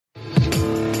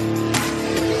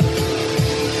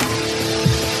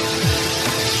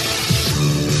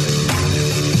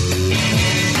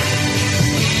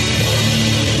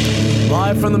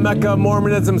from the Mecca of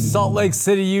Mormonism, Salt Lake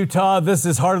City, Utah. This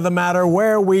is Heart of the Matter,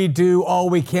 where we do all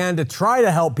we can to try to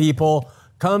help people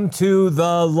come to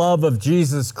the love of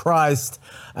Jesus Christ.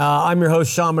 I'm your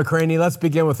host, Sean McCraney. Let's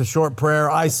begin with a short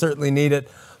prayer. I certainly need it.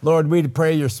 Lord, we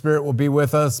pray your spirit will be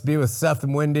with us, be with Seth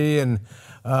and Wendy, and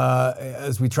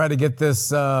as we try to get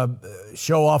this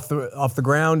show off the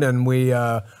ground, and we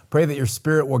pray that your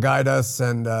spirit will guide us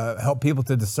and help people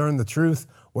to discern the truth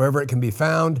wherever it can be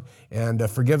found, and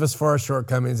forgive us for our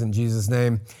shortcomings in Jesus'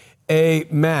 name.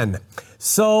 Amen.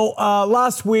 So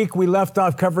last week we left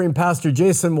off covering Pastor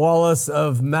Jason Wallace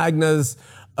of Magna's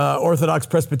Orthodox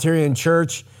Presbyterian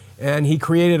Church, and he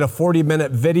created a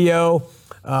 40-minute video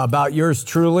about yours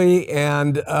truly,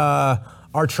 and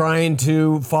are trying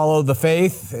to follow the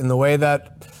faith in the way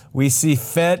that we see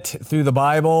fit through the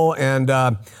Bible. And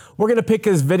we're going to pick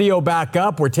his video back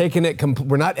up. We're taking it,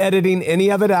 we're not editing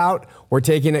any of it out. We're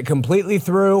taking it completely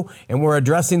through, and we're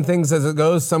addressing things as it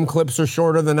goes. Some clips are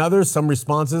shorter than others. Some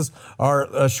responses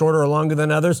are shorter or longer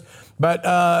than others. But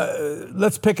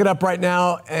let's pick it up right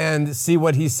now and see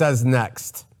what he says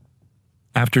next.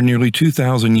 After nearly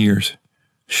 2,000 years,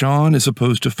 Sean is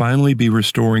supposed to finally be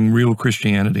restoring real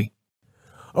Christianity.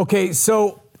 Okay,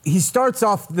 so he starts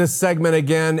off this segment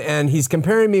again, and he's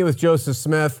comparing me with Joseph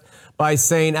Smith by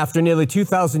saying, after nearly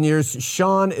 2,000 years,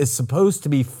 Sean is supposed to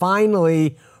be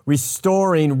finally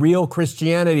restoring real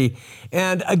Christianity.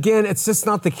 And again, it's just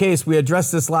not the case. We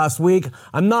addressed this last week.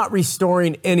 I'm not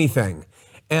restoring anything.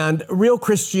 And real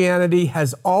Christianity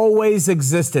has always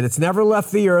existed. It's never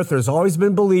left the earth. There's always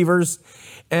been believers.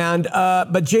 And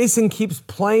but Jason keeps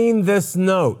playing this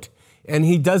note, and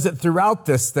he does it throughout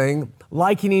this thing,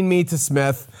 likening me to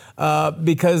Smith,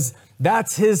 because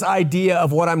that's his idea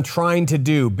of what I'm trying to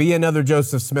do, be another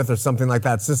Joseph Smith or something like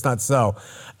that. It's just not so.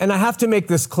 And I have to make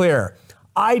this clear.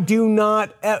 I do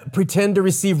not pretend to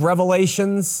receive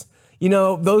revelations. You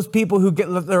know, those people who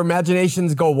let their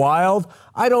imaginations go wild,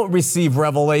 I don't receive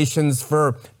revelations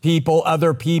for people,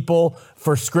 other people,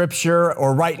 for scripture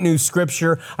or write new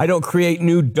scripture. I don't create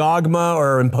new dogma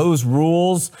or impose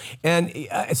rules. And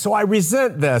so I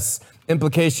resent this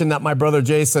implication that my brother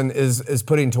Jason is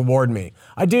putting toward me.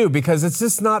 I do, because it's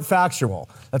just not factual.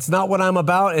 That's not what I'm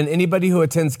about. And anybody who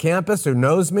attends campus or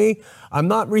knows me, I'm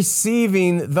not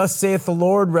receiving thus saith the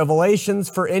Lord revelations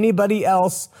for anybody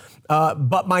else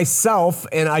but myself.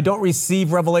 And I don't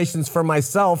receive revelations for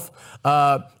myself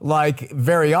like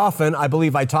very often. I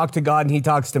believe I talk to God and he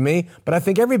talks to me, but I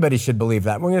think everybody should believe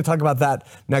that. We're going to talk about that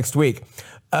next week.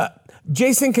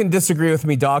 Jason can disagree with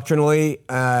me doctrinally,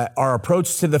 our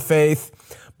approach to the faith,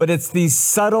 but it's these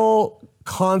subtle,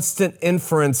 constant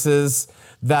inferences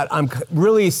that I'm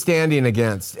really standing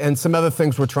against, and some other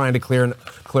things we're trying to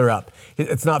clear up.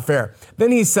 It's not fair.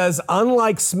 Then he says,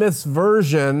 unlike Smith's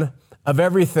version of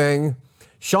everything,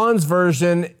 Sean's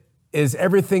version is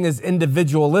everything is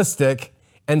individualistic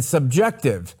and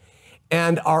subjective,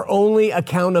 and our only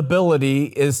accountability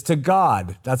is to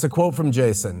God. That's a quote from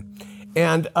Jason.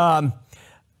 And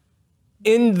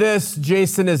in this,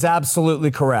 Jason is absolutely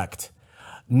correct.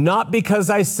 Not because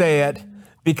I say it,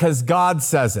 because God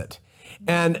says it.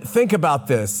 And think about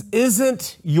this.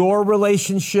 Isn't your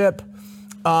relationship,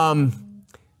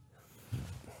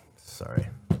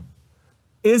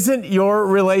 isn't your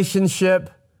relationship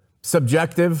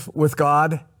subjective with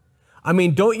God? I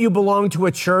mean, don't you belong to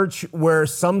a church where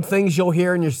some things you'll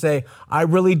hear and you say, I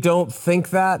really don't think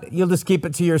that? You'll just keep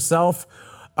it to yourself.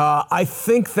 I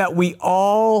think that we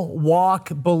all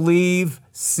walk, believe,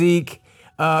 seek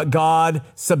God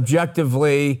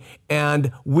subjectively,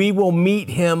 and we will meet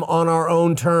him on our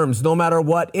own terms, no matter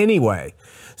what anyway.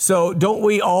 So don't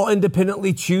we all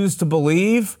independently choose to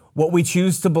believe what we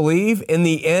choose to believe in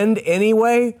the end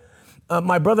anyway?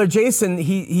 My brother Jason,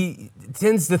 he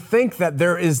tends to think that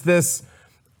there is this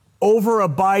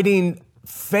overabiding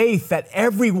faith that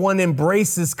everyone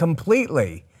embraces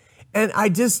completely. And I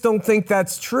just don't think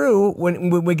that's true when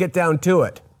we get down to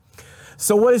it.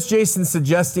 So what is Jason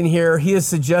suggesting here? He is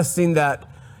suggesting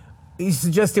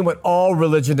what all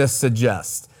religionists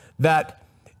suggest, that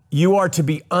you are to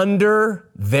be under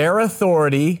their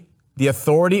authority, the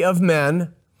authority of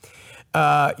men.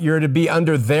 You're to be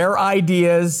under their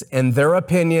ideas and their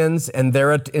opinions and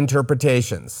their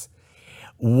interpretations.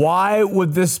 Why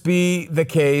would this be the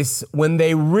case when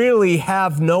they really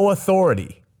have no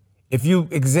authority? If you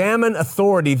examine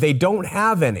authority, they don't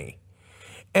have any.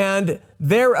 And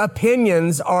their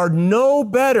opinions are no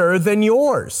better than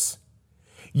yours.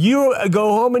 You go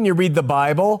home and you read the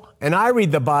Bible, and I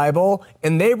read the Bible,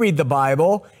 and they read the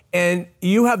Bible, and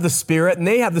you have the Spirit, and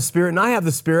they have the Spirit, and I have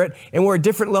the Spirit, and we're at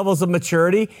different levels of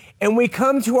maturity, and we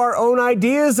come to our own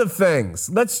ideas of things.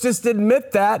 Let's just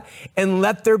admit that, and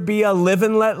let there be a live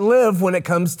and let live when it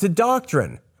comes to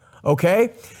doctrine,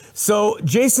 okay? So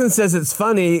Jason says it's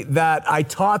funny that I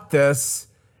taught this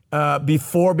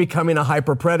before becoming a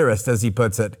hyper-preterist, as he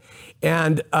puts it.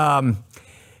 And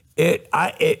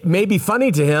it may be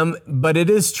funny to him, but it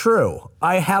is true.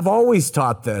 I have always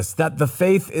taught this, that the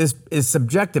faith is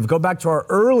subjective. Go back to our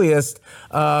earliest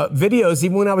videos,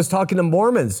 even when I was talking to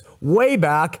Mormons way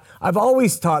back, I've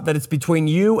always taught that it's between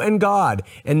you and God,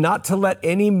 and not to let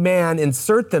any man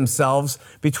insert themselves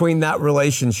between that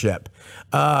relationship.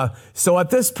 So at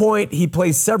this point, he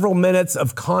plays several minutes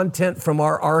of content from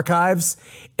our archives,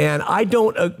 and I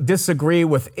don't disagree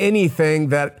with anything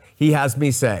that he has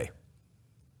me say.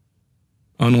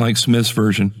 Unlike Smith's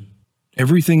version,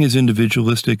 everything is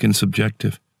individualistic and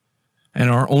subjective, and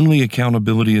our only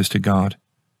accountability is to God.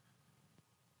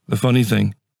 The funny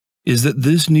thing is that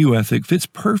this new ethic fits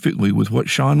perfectly with what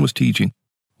Sean was teaching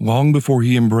long before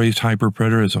he embraced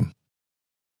hyperpreterism.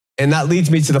 And that leads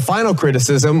me to the final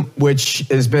criticism, which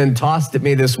has been tossed at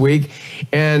me this week,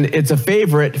 and it's a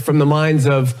favorite from the minds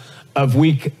of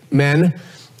weak men.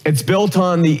 It's built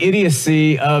on the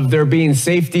idiocy of there being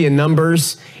safety in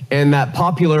numbers, and that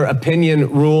popular opinion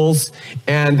rules,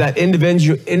 and that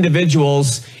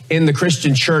individuals in the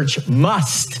Christian church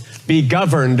must be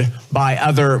governed by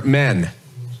other men.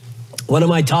 What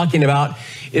am I talking about?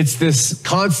 It's this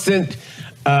constant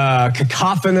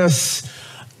cacophonous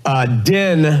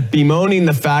din bemoaning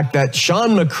the fact that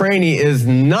Sean McCraney is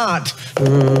not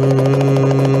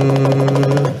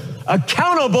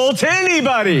accountable to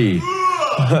anybody.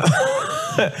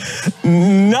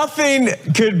 Nothing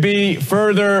could be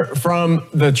further from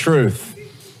the truth.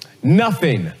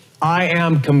 Nothing. I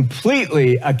am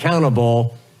completely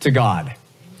accountable to God.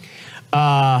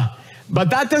 But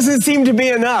that doesn't seem to be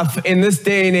enough in this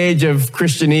day and age of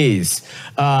Christianese.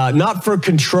 Not for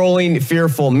controlling,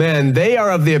 fearful men. They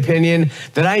are of the opinion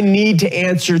that I need to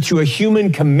answer to a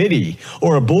human committee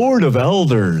or a board of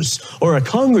elders or a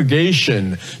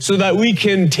congregation so that we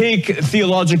can take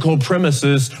theological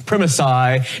premises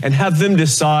and have them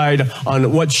decide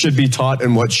on what should be taught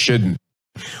and what shouldn't.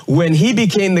 When he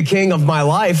became the king of my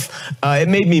life, it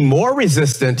made me more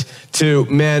resistant to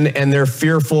men and their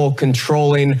fearful,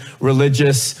 controlling,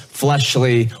 religious,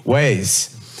 fleshly ways.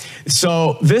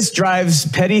 So this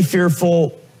drives petty,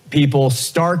 fearful people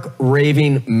stark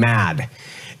raving mad.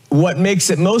 What makes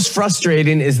it most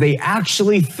frustrating is they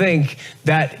actually think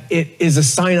that it is a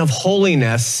sign of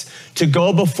holiness to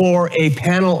go before a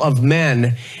panel of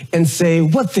men and say,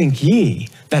 "What think ye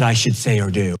that I should say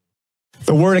or do?"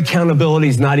 The word accountability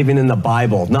is not even in the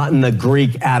Bible, not in the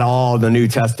Greek at all, the New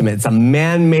Testament. It's a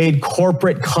man-made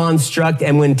corporate construct,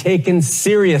 and when taken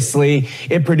seriously,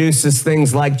 it produces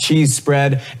things like cheese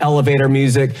spread, elevator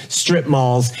music, strip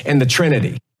malls, and the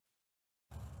Trinity.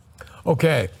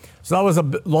 Okay, so that was a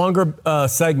longer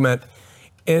segment.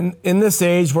 In this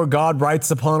age where God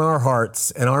writes upon our hearts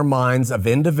and our minds of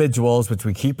individuals, which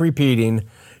we keep repeating,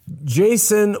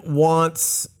 Jason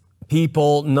wants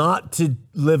people not to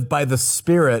live by the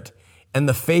Spirit and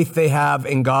the faith they have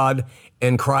in God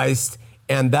and Christ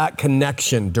and that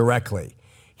connection directly.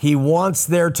 He wants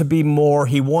there to be more.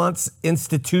 He wants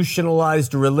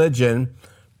institutionalized religion,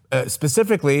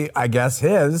 specifically, I guess,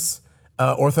 his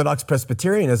Orthodox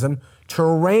Presbyterianism, to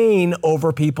reign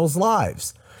over people's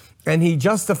lives. And he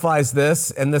justifies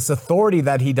this and this authority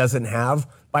that he doesn't have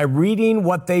by reading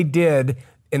what they did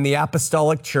in the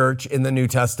Apostolic Church in the New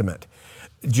Testament.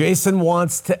 Jason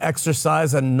wants to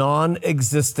exercise a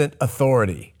non-existent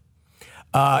authority.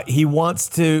 He wants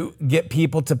to get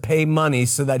people to pay money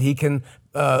so that he can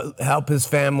help his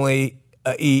family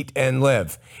eat and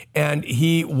live. And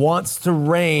he wants to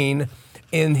reign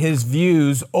in his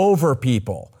views over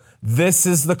people. This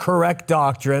is the correct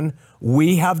doctrine.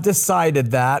 We have decided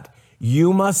that.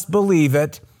 You must believe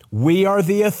it. We are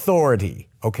the authority,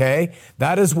 okay?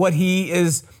 That is what he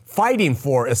is fighting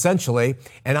for, essentially,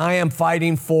 and I am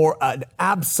fighting for an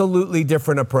absolutely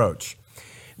different approach.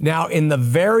 Now, in the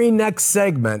very next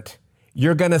segment,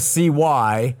 you're going to see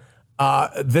why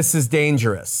this is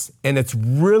dangerous. And it's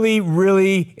really,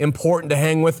 really important to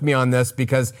hang with me on this,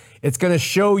 because it's going to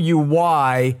show you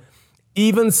why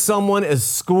even someone as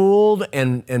schooled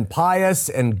and pious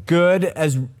and good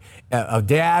as a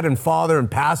dad and father and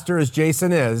pastor as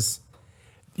Jason is,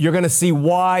 you're going to see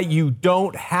why you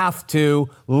don't have to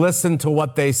listen to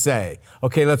what they say.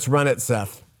 Okay, let's run it,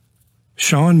 Seth.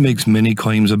 Sean makes many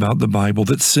claims about the Bible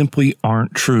that simply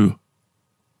aren't true.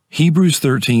 Hebrews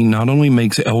 13 not only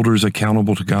makes elders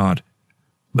accountable to God,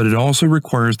 but it also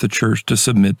requires the church to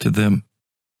submit to them.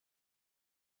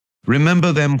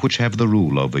 Remember them which have the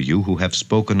rule over you, who have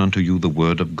spoken unto you the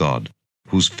word of God,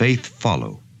 whose faith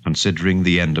follow, considering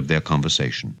the end of their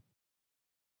conversation.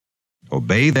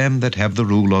 Obey them that have the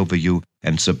rule over you,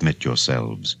 and submit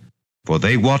yourselves. For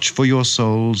they watch for your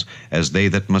souls, as they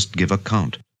that must give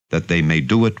account, that they may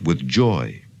do it with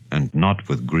joy, and not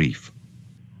with grief.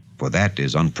 For that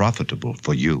is unprofitable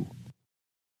for you.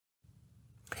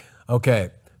 Okay,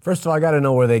 first of all, I got to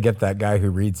know where they get that guy who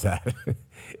reads that.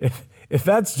 If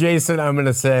that's Jason, I'm going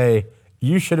to say,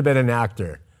 you should have been an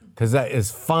actor, because that is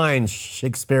fine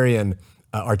Shakespearean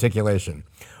articulation.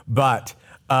 But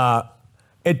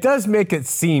it does make it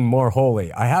seem more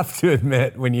holy, I have to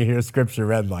admit, when you hear scripture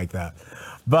read like that.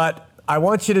 But I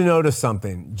want you to notice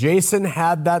something. Jason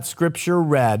had that scripture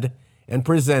read and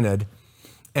presented,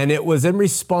 and it was in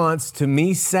response to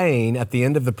me saying at the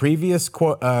end of the previous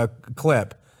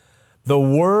clip, the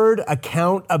word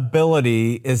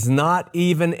accountability is not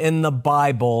even in the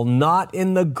Bible, not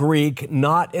in the Greek,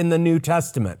 not in the New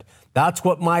Testament. That's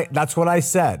what I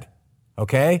said,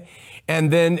 okay?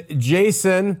 And then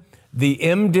Jason, the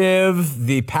MDiv,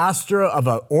 the pastor of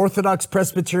an Orthodox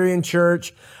Presbyterian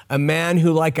church, a man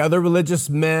who, like other religious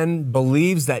men,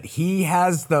 believes that he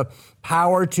has the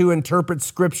power to interpret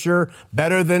scripture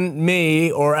better than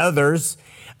me or others,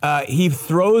 he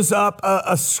throws up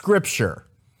a scripture.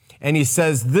 And he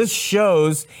says, this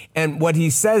shows, and what he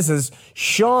says is,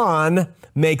 Sean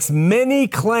makes many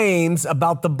claims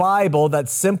about the Bible that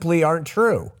simply aren't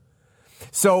true.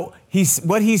 So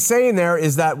what he's saying there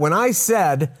is that when I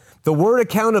said the word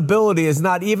accountability is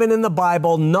not even in the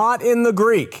Bible, not in the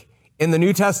Greek, in the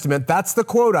New Testament, that's the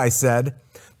quote I said.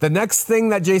 The next thing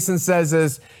that Jason says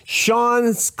is,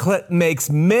 Sean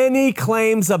makes many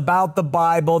claims about the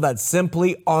Bible that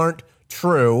simply aren't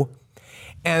true.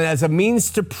 And as a means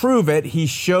to prove it, he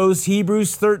shows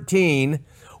Hebrews 13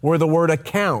 where the word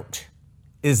account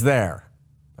is there,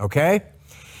 okay?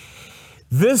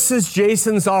 This is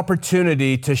Jason's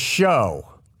opportunity to show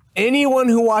anyone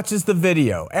who watches the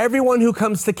video, everyone who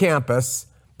comes to campus,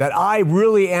 that I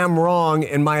really am wrong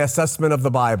in my assessment of the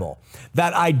Bible,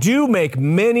 that I do make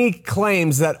many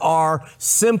claims that are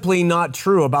simply not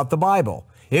true about the Bible.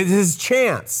 It is his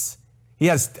chance. He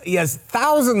has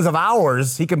thousands of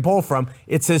hours he can pull from.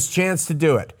 It's his chance to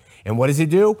do it. And what does he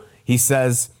do? He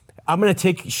says, I'm going to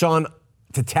take Sean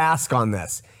to task on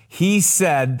this. He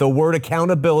said the word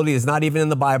accountability is not even in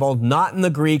the Bible, not in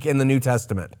the Greek, in the New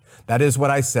Testament. That is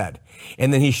what I said.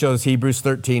 And then he shows Hebrews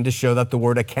 13 to show that the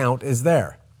word account is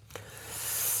there.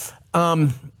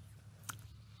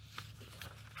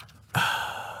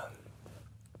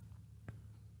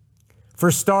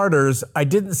 For starters, I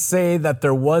didn't say that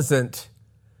there wasn't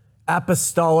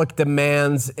apostolic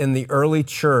demands in the early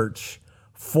church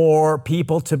for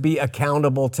people to be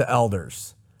accountable to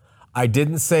elders. I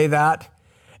didn't say that.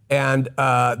 And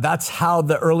that's how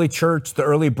the early church, the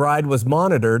early bride, was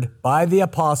monitored by the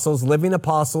apostles, living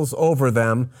apostles over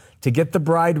them to get the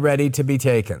bride ready to be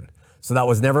taken. So that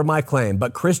was never my claim.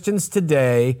 But Christians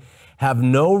today have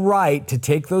no right to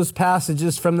take those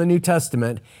passages from the New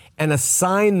Testament and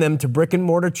assign them to brick and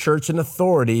mortar church and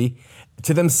authority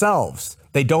to themselves.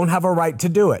 They don't have a right to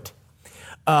do it.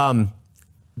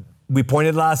 We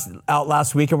pointed out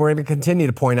last week, and we're going to continue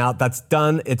to point out, that's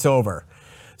done, it's over.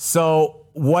 So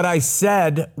what I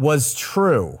said was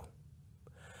true.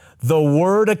 The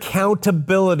word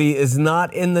accountability is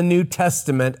not in the New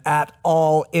Testament at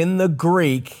all in the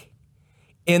Greek,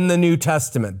 in the New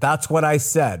Testament. That's what I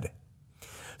said.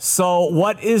 So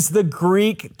what is the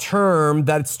Greek term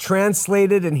that's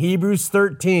translated in Hebrews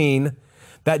 13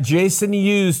 that Jason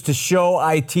used to show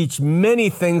I teach many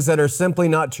things that are simply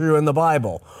not true in the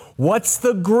Bible? What's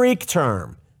the Greek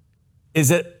term? Is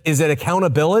it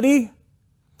accountability?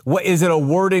 What, is it a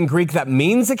word in Greek that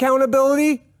means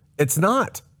accountability? It's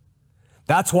not.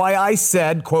 That's why I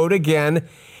said, quote again,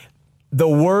 the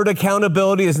word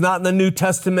accountability is not in the New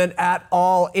Testament at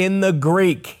all in the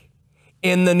Greek.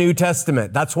 In the New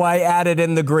Testament. That's why I added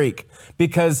in the Greek,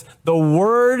 because the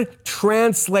word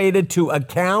translated to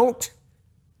account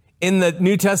in the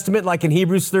New Testament, like in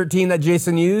Hebrews 13 that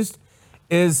Jason used,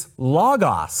 is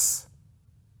logos.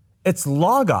 It's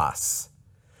logos.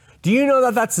 Do you know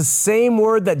that that's the same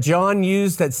word that John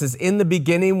used that says in the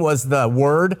beginning was the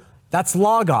word? That's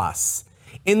logos.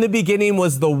 In the beginning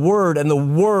was the Word, and the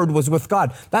Word was with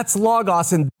God. That's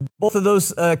logos in both of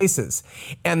those cases.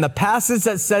 And the passage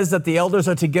that says that the elders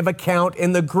are to give account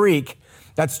in the Greek,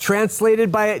 that's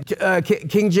translated by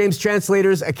King James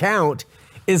translators account,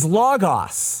 is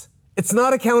logos. It's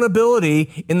not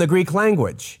accountability in the Greek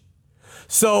language.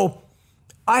 So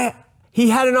he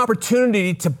had an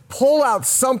opportunity to pull out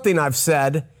something I've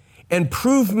said and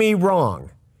prove me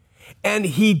wrong. And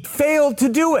he failed to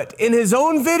do it in his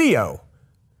own video.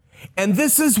 And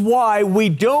this is why we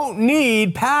don't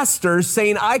need pastors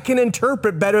saying, I can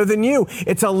interpret better than you.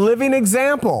 It's a living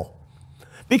example.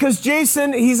 Because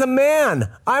Jason, he's a man.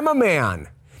 I'm a man.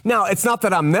 Now, it's not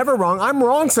that I'm never wrong. I'm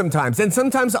wrong sometimes. And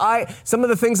sometimes some of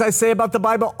the things I say about the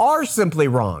Bible are simply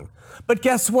wrong. But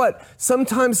guess what?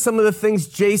 Sometimes some of the things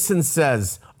Jason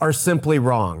says are simply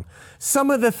wrong. Some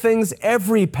of the things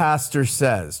every pastor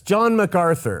says, John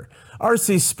MacArthur,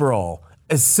 R.C. Sproul,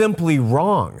 is simply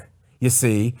wrong. You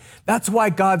see, that's why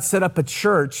God set up a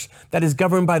church that is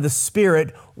governed by the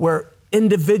Spirit, where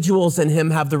individuals in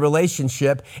him have the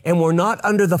relationship, and we're not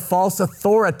under the false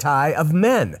authority of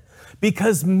men,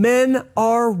 because men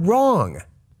are wrong,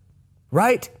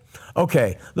 right?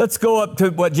 Okay, let's go up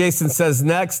to what Jason says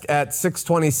next at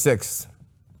 626.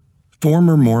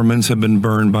 Former Mormons have been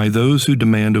burned by those who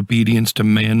demand obedience to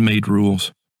man-made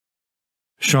rules.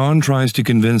 Sean tries to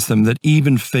convince them that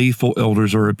even faithful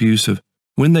elders are abusive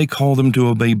when they call them to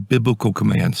obey biblical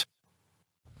commands.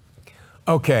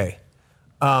 Okay,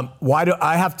 why do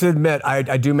I have to admit,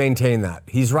 I do maintain that.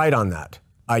 He's right on that.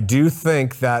 I do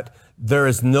think that there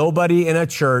is nobody in a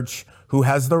church who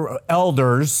has the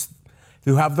elders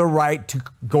who have the right to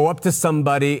go up to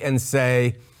somebody and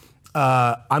say,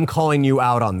 I'm calling you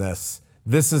out on this.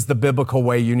 This is the biblical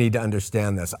way you need to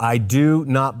understand this. I do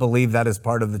not believe that is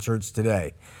part of the church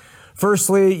today.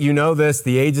 Firstly, you know this,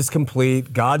 the age is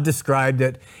complete. God described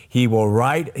it. He will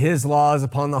write his laws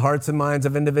upon the hearts and minds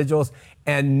of individuals,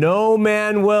 and no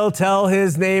man will tell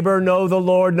his neighbor, know the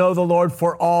Lord,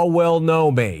 for all will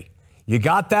know me. You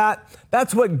got that?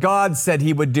 That's what God said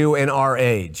he would do in our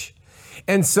age.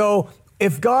 And so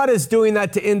if God is doing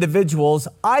that to individuals,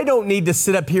 I don't need to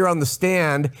sit up here on the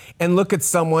stand and look at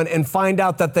someone and find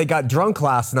out that they got drunk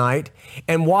last night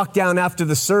and walk down after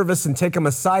the service and take them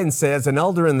aside and say, as an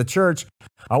elder in the church,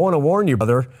 I want to warn you,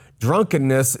 brother,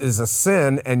 drunkenness is a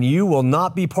sin and you will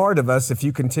not be part of us if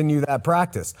you continue that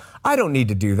practice. I don't need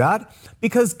to do that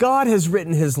because God has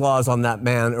written his laws on that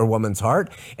man or woman's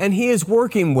heart and he is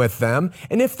working with them.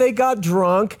 And if they got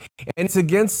drunk and it's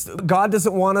against, God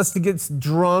doesn't want us to get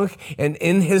drunk, and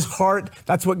in his heart,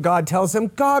 that's what God tells him,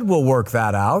 God will work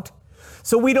that out.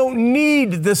 So we don't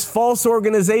need this false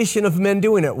organization of men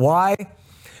doing it. Why?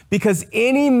 Because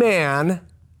any man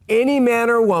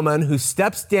or woman who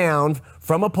steps down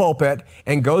from a pulpit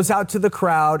and goes out to the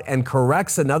crowd and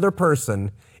corrects another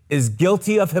person is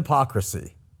guilty of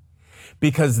hypocrisy,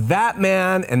 because that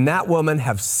man and that woman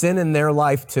have sin in their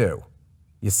life too,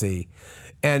 you see.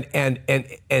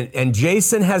 And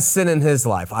Jason has sin in his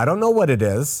life. I don't know what it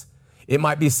is. It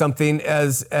might be something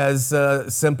as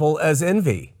simple as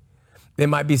envy. It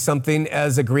might be something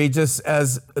as egregious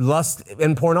as lust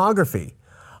and pornography.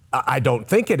 I don't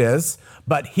think it is,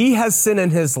 but he has sin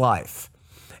in his life.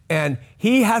 And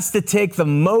he has to take the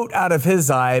mote out of his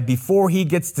eye before he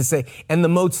gets to say, and the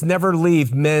motes never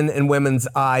leave men and women's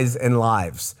eyes and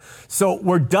lives. So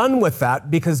we're done with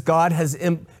that because God has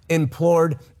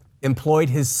employed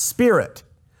his Spirit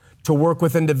to work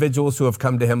with individuals who have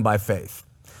come to him by faith.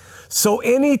 So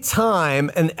anytime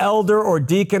an elder or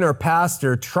deacon or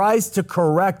pastor tries to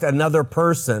correct another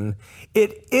person,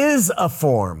 it is a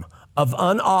form of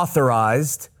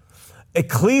unauthorized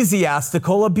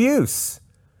ecclesiastical abuse.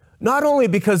 Not only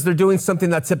because they're doing something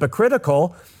that's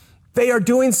hypocritical, they are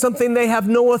doing something they have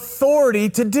no authority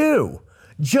to do.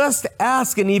 Just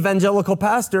ask an evangelical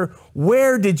pastor,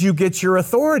 where did you get your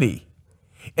authority?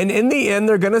 And in the end,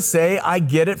 they're going to say, I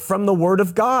get it from the Word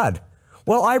of God.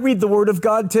 Well, I read the Word of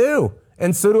God too,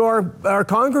 and so do our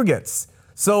congregates.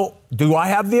 So do I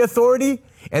have the authority?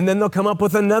 And then they'll come up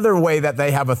with another way that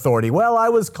they have authority. Well, I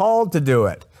was called to do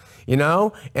it,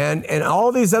 and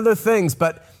all these other things.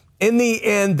 But in the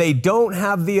end, they don't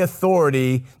have the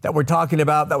authority that we're talking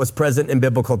about that was present in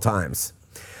biblical times.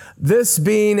 This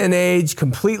being an age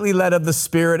completely led of the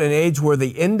Spirit, an age where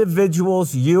the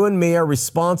individuals, you and me, are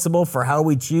responsible for how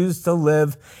we choose to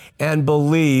live and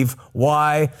believe.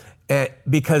 Why?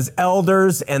 Because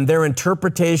elders and their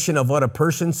interpretation of what a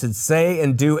person should say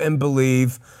and do and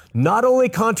believe not only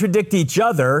contradict each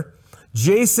other.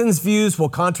 Jason's views will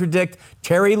contradict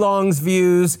Terry Long's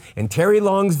views, and Terry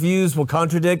Long's views will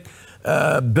contradict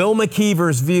Bill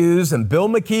McKeever's views, and Bill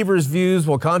McKeever's views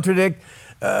will contradict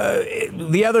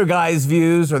the other guy's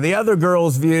views or the other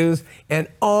girl's views, and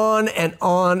on and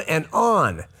on and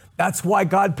on. That's why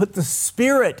God put the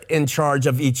Spirit in charge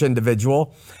of each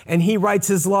individual, and he writes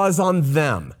his laws on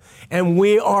them. and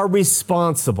we are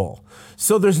responsible.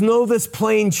 So there's no this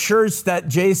plain church that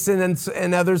Jason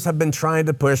and others have been trying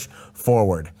to push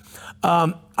forward.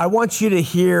 I want you to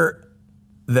hear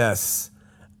this.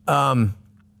 Paul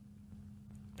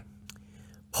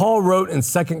wrote in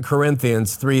 2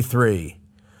 Corinthians 3:3,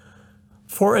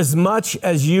 "For as much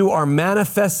as you are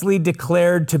manifestly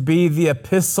declared to be the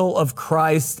epistle of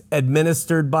Christ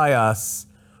administered by us,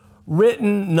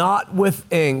 written not with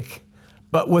ink,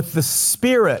 but with the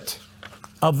Spirit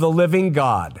of the living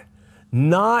God,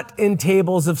 not in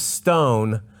tables of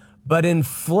stone, but in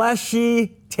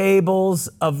fleshy tables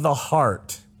of the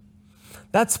heart."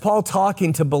 That's Paul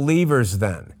talking to believers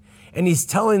then. And he's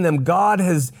telling them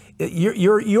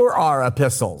you're our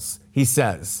epistles, he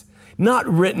says, not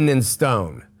written in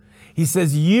stone. He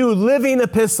says, you living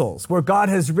epistles where God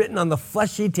has written on the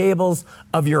fleshy tables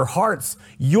of your hearts.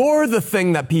 You're the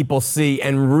thing that people see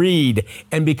and read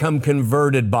and become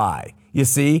converted by. You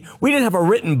see, we didn't have a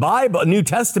written Bible, a New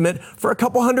Testament, for a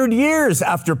couple hundred years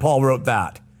after Paul wrote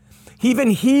that.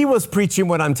 Even he was preaching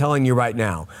what I'm telling you right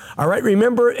now. All right,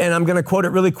 remember, and I'm going to quote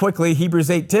it really quickly, Hebrews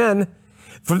 8:10.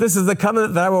 "For this is the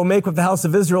covenant that I will make with the house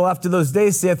of Israel after those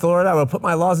days, saith the Lord. I will put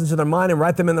my laws into their mind and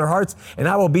write them in their hearts, and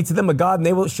I will be to them a God, and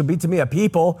they shall be to me a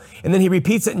people." And then he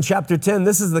repeats it in chapter 10.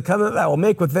 "This is the covenant that I will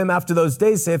make with them after those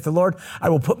days, saith the Lord. I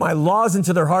will put my laws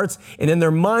into their hearts, and in their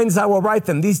minds I will write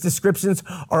them." These descriptions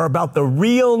are about the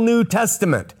real New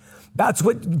Testament. That's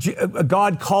what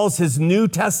God calls his New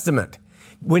Testament.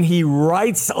 When he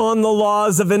writes on the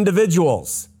laws of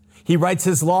individuals, he writes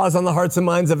his laws on the hearts and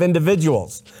minds of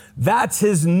individuals. That's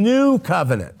his new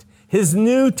covenant, his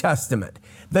New Testament.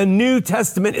 The New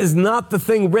Testament is not the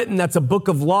thing written that's a book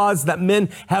of laws that men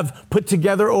have put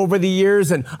together over the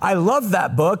years. And I love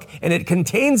that book, and it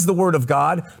contains the Word of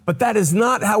God, but that is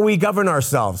not how we govern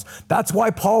ourselves. That's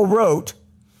why Paul wrote,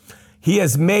 "He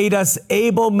has made us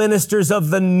able ministers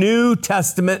of the New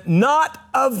Testament, not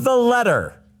of the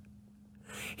letter."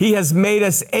 He has made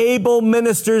us able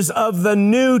ministers of the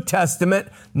New Testament,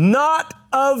 not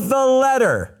of the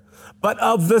letter, but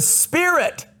of the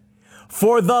Spirit.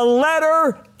 For the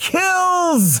letter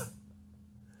kills,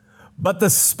 but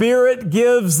the Spirit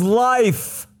gives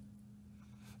life.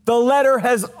 The letter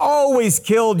has always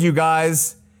killed, you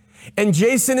guys. And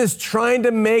Jason is trying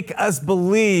to make us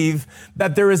believe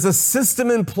that there is a system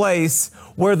in place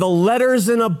where the letters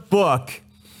in a book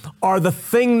are the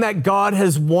thing that God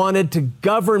has wanted to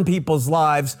govern people's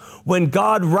lives, when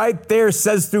God right there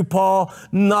says through Paul,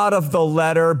 not of the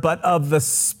letter, but of the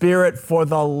Spirit, for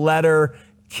the letter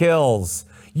kills.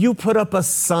 You put up a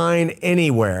sign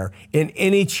anywhere, in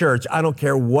any church, I don't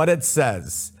care what it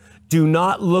says, do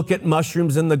not look at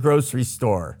mushrooms in the grocery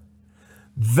store.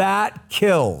 That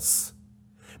kills.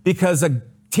 Because a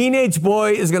teenage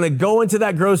boy is going to go into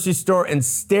that grocery store and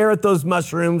stare at those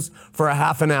mushrooms for a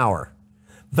half an hour.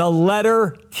 The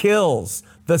letter kills.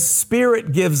 The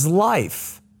Spirit gives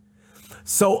life.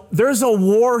 So there's a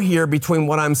war here between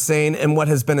what I'm saying and what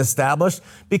has been established,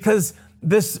 because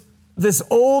this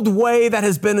old way that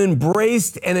has been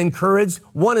embraced and encouraged,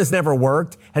 one, has never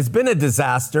worked, has been a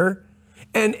disaster,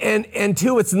 and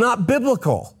two, it's not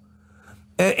biblical.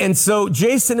 And so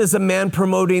Jason is a man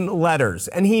promoting letters,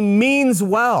 and he means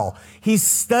well. He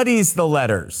studies the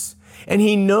letters. And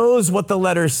he knows what the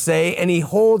letters say, and he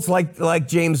holds like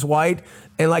James White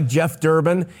and like Jeff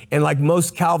Durbin and like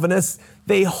most Calvinists,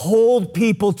 they hold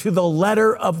people to the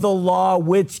letter of the law,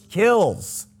 which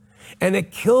kills. And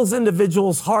it kills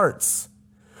individuals' hearts.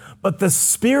 But the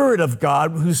Spirit of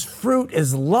God, whose fruit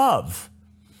is love,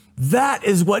 that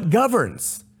is what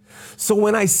governs. So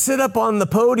when I sit up on the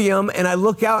podium and I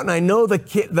look out and I know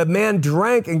the man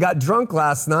drank and got drunk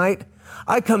last night,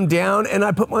 I come down and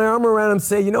I put my arm around him and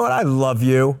say, you know what? I love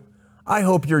you. I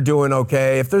hope you're doing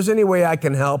okay. If there's any way I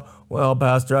can help, well,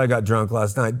 Pastor, I got drunk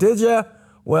last night. Did you?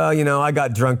 Well, I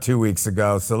got drunk 2 weeks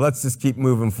ago, so let's just keep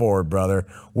moving forward, brother.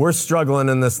 We're struggling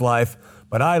in this life,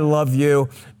 but I love you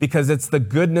because it's the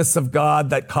goodness of God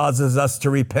that causes us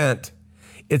to repent.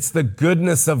 It's the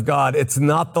goodness of God. It's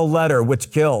not the letter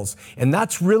which kills. And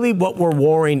that's really what we're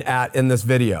warring at in this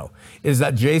video, is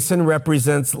that Jason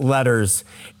represents letters,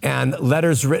 and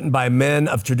letters written by men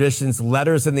of traditions,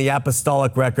 letters in the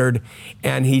apostolic record.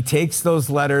 And he takes those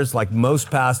letters, like most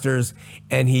pastors,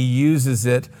 and he uses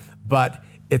it, but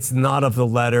it's not of the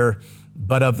letter,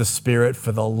 but of the Spirit.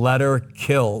 For the letter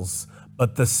kills,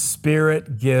 but the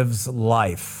Spirit gives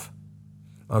life.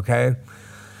 Okay?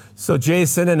 So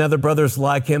Jason and other brothers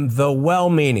like him, though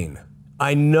well-meaning,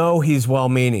 I know he's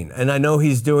well-meaning, and I know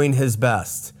he's doing his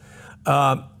best,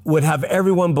 would have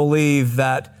everyone believe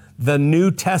that the New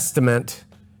Testament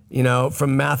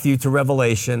from Matthew to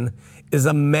Revelation, is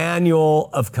a manual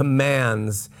of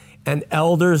commands, and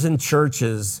elders and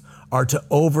churches are to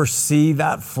oversee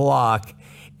that flock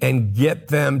and get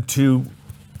them to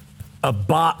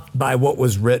abide by what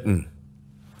was written.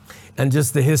 And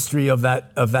just the history of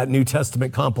that New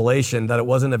Testament compilation, that it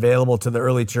wasn't available to the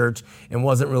early church and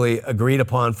wasn't really agreed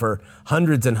upon for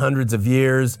hundreds and hundreds of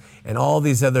years, and all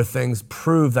these other things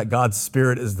prove that God's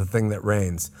Spirit is the thing that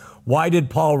reigns. Why did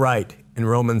Paul write in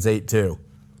Romans 8:2?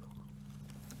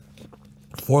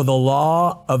 For the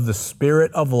law of the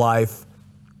Spirit of life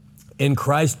in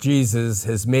Christ Jesus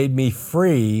has made me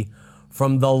free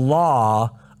from the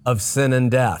law of sin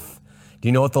and death. Do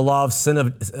you know what the law of sin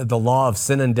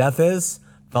and death is?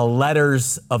 The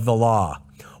letters of the law.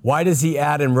 Why does he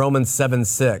add in Romans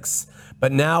 7:6?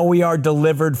 But now we are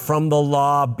delivered from the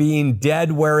law, being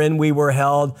dead wherein we were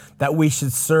held, that we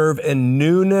should serve in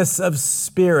newness of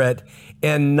spirit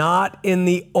and not in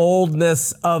the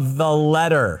oldness of the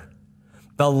letter.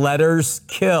 The letters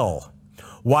kill.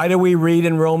 Why do we read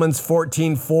in Romans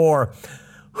 14:4,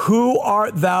 who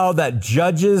art thou that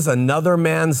judges another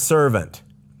man's servant?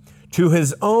 To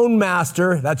his own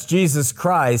master, that's Jesus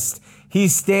Christ, he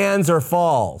stands or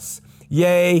falls.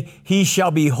 Yea, he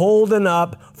shall be holden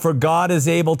up, for God is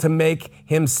able to make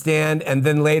him stand. And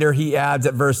then later he adds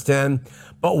at verse 10,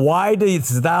 but why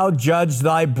dost thou judge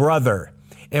thy brother?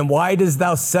 And why dost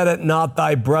thou set it not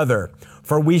thy brother?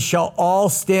 For we shall all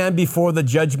stand before the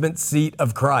judgment seat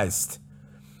of Christ.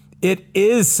 It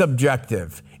is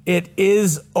subjective. It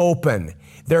is open.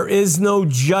 There is no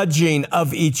judging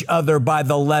of each other by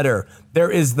the letter.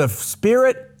 There is the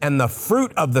Spirit and the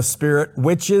fruit of the Spirit,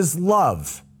 which is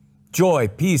love, joy,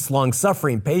 peace,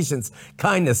 long-suffering, patience,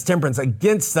 kindness, temperance.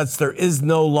 Against such there is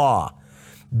no law.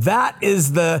 That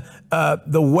is the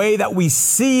way that we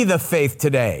see the faith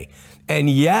today. And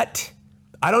yet,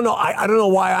 I don't know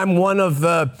why I'm one of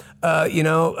the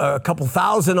a couple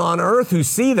thousand on earth who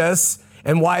see this,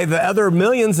 and why the other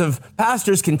millions of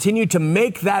pastors continue to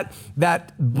make that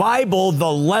Bible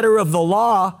the letter of the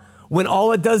law when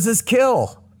all it does is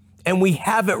kill. And we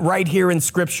have it right here in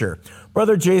Scripture.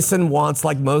 Brother Jason wants,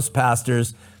 like most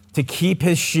pastors, to keep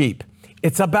his sheep.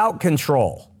 It's about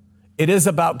control. It is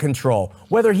about control,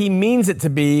 whether he means it to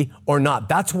be or not.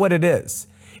 That's what it is.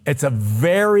 It's a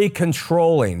very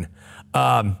controlling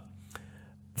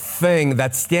thing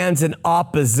that stands in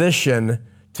opposition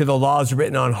to the laws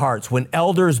written on hearts. When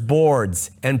elders,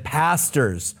 boards, and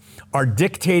pastors are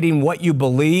dictating what you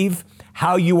believe,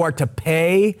 how you are to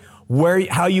pay,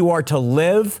 how you are to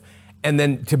live, and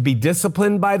then to be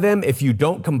disciplined by them if you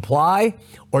don't comply,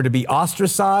 or to be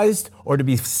ostracized, or to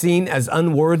be seen as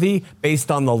unworthy based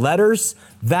on the letters,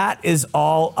 that is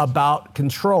all about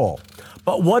control.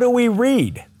 But what do we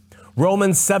read?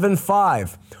 Romans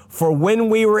 7:5, for when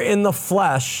we were in the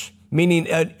flesh, meaning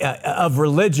of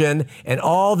religion and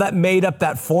all that made up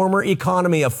that former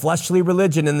economy of fleshly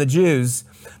religion in the Jews,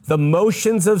 the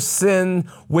motions of sin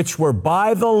which were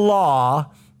by the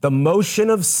law, the motion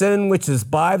of sin which is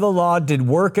by the law did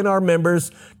work in our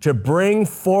members to bring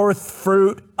forth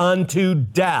fruit unto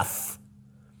death.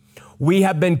 We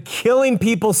have been killing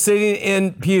people sitting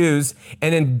in pews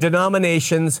and in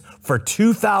denominations for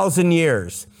 2,000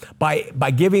 years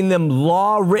by giving them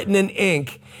law written in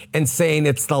ink and saying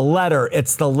it's the letter,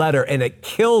 and it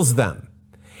kills them.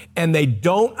 And they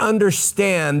don't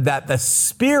understand that the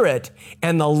Spirit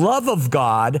and the love of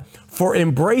God for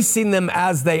embracing them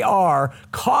as they are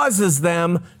causes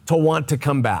them to want to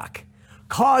come back,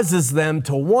 causes them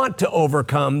to want to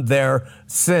overcome their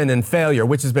sin and failure,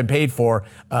 which has been paid for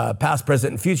past,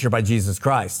 present, and future by Jesus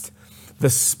Christ. The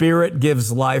Spirit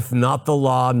gives life, not the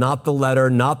law, not the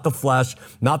letter, not the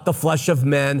flesh of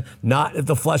men, not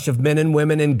the flesh of men and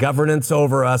women in governance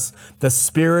over us. The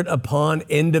Spirit upon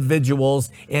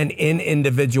individuals and in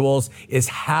individuals is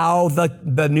how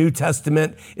the New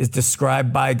Testament is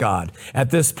described by God.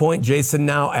 At this point, Jason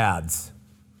now adds,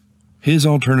 his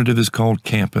alternative is called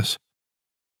campus.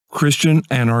 Christian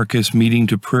anarchists meeting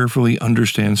to prayerfully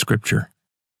understand Scripture.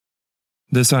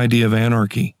 This idea of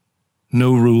anarchy,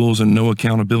 no rules and no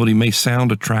accountability, may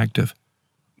sound attractive,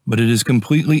 but it is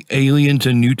completely alien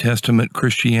to New Testament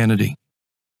Christianity.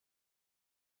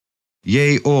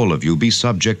 Yea, all of you be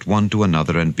subject one to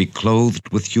another, and be clothed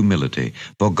with humility.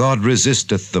 For God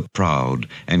resisteth the proud,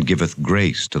 and giveth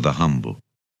grace to the humble.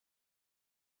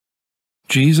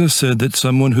 Jesus said that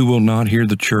someone who will not hear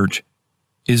the church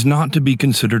is not to be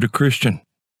considered a Christian.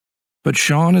 But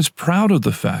Sean is proud of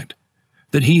the fact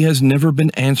that he has never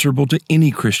been answerable to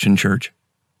any Christian church.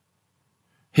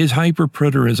 His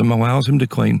hyper-preterism allows him to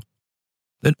claim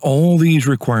that all these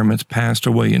requirements passed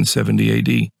away in 70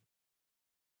 AD.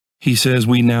 He says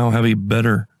we now have a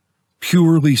better,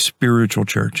 purely spiritual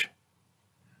church.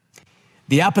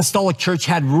 The apostolic church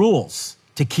had rules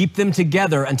to keep them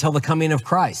together until the coming of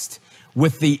Christ.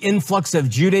 With the influx of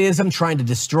Judaism trying to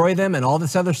destroy them and all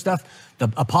this other stuff,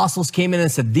 the apostles came in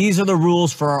and said, these are the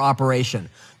rules for our operation.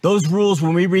 Those rules,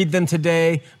 when we read them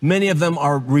today, many of them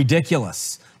are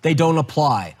ridiculous. They don't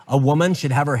apply. A woman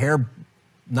should have her hair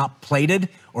not plaited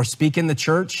or speak in the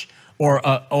church, or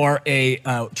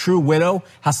a true widow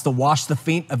has to wash the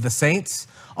feet of the saints.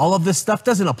 All of this stuff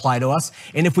doesn't apply to us.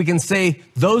 And if we can say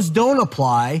those don't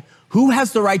apply, who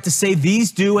has the right to say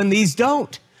these do and these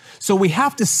don't? So we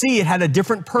have to see it had a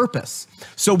different purpose.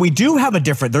 So we do have a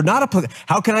different, they're not,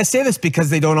 how can I say this? Because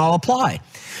they don't all apply.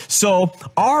 So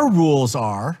our rules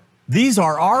are, these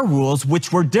are our rules,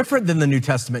 which were different than the New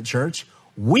Testament church.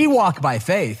 We walk by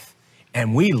faith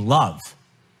and we love.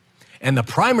 And the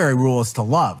primary rule is to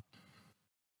love.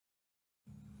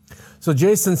 So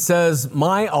Jason says,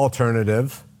 my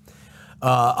alternative,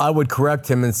 I would correct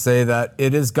him and say that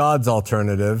it is God's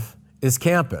alternative, is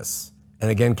campus.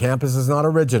 And again, campus is not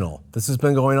original. This has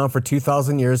been going on for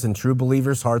 2,000 years in true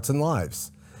believers' hearts and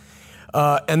lives.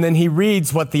 And then he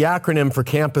reads what the acronym for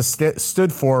campus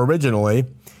stood for originally.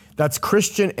 That's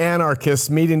Christian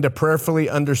anarchists meeting to prayerfully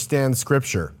understand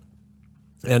Scripture.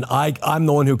 And I'm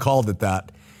the one who called it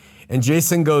that. And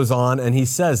Jason goes on and he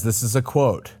says, this is a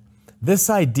quote, "This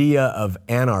idea of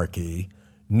anarchy,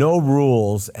 no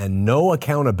rules and no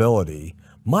accountability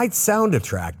might sound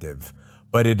attractive,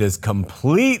 but it is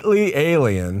completely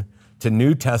alien to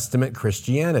New Testament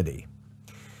Christianity."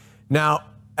 Now,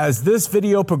 as this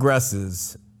video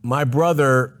progresses, my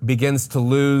brother begins to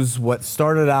lose what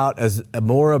started out as a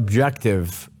more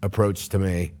objective approach to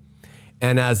me.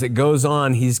 And as it goes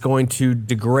on, he's going to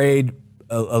degrade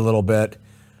a little bit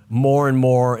more and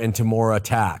more into more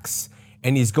attacks.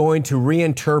 And he's going to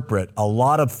reinterpret a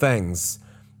lot of things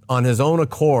on his own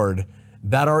accord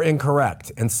that are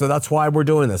incorrect. And so that's why we're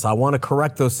doing this. I want to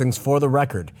correct those things for the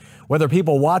record. Whether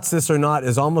people watch this or not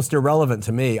is almost irrelevant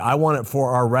to me. I want it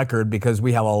for our record because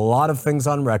we have a lot of things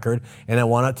on record, and I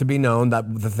want it to be known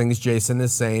that the things Jason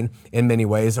is saying in many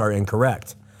ways are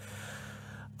incorrect.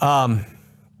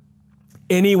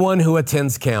 Anyone who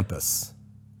attends campus,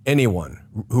 anyone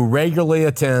who regularly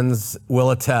attends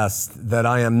will attest that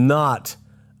I am not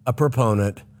a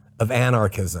proponent of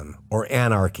anarchism or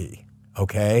anarchy,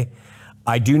 okay?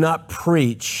 I do not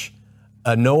preach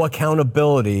no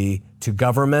accountability to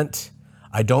government.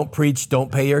 I don't preach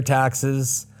don't pay your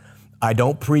taxes. I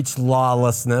don't preach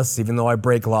lawlessness, even though I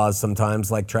break laws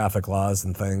sometimes, like traffic laws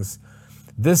and things.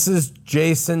 This is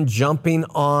Jason jumping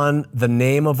on the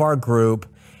name of our group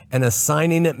and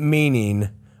assigning it meaning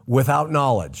without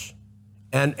knowledge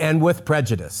and with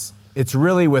prejudice. It's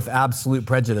really with absolute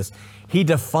prejudice. He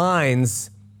defines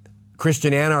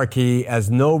Christian anarchy as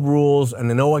no rules and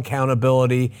no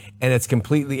accountability, and it's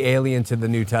completely alien to the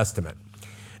New Testament.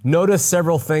 Notice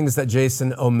several things that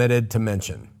Jason omitted to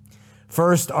mention.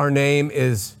 First, our name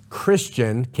is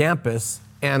Christian Campus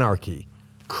Anarchy.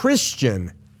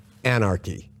 Christian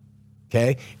anarchy,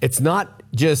 okay? It's not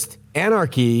just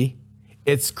anarchy,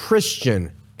 it's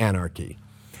Christian anarchy.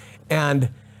 And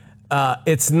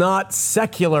it's not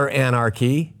secular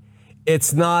anarchy,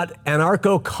 it's not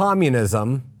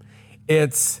anarcho-communism,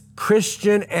 it's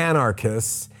Christian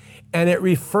anarchists, and it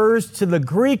refers to the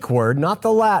Greek word, not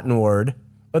the Latin word,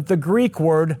 but the Greek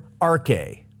word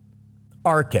arche.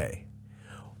 Arche.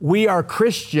 We are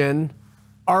Christian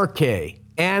arche,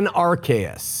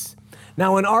 anarcheists.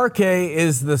 Now, an arche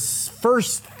is the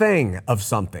first thing of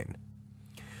something.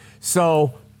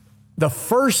 So the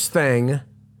first thing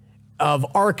of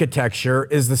architecture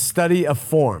is the study of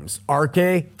forms.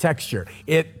 Architecture.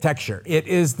 Texture. It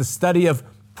is the study of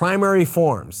primary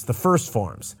forms, the first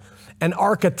forms. An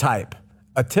archetype,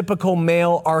 a typical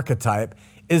male archetype,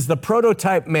 is the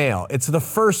prototype male. It's the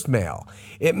first male.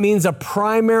 It means a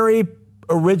primary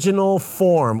original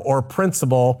form or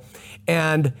principle.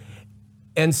 And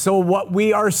so what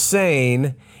we are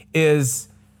saying is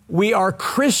we are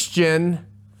Christians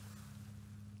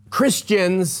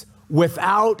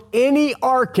without any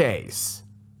arches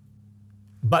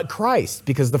but Christ,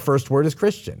 because the first word is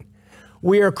Christian.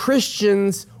 We are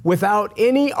Christians without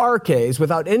any arches,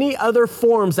 without any other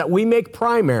forms that we make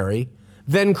primary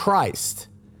than Christ.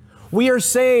 We are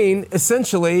saying,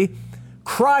 essentially,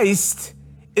 Christ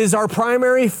is our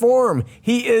primary form.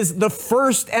 He is the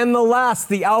first and the last,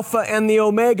 the Alpha and the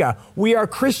Omega. We are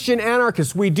Christian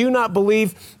anarchists. We do not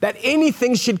believe that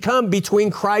anything should come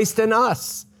between Christ and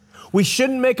us. We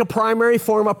shouldn't make a primary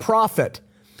form a prophet.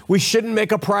 We shouldn't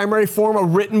make a primary form a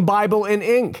written Bible in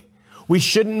ink. We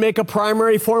shouldn't make a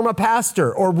primary form a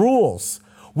pastor or rules.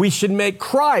 we should make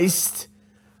Christ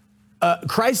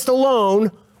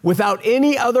alone without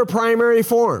any other primary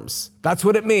forms. That's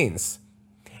what it means.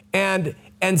 And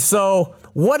so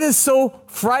what is so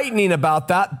frightening about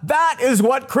that? That is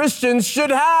what Christians should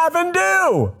have and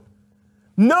do.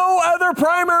 No other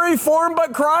primary form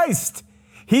but Christ.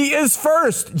 He is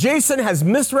first. Jason has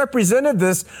misrepresented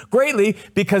this greatly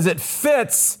because it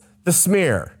fits the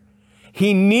smear.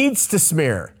 He needs to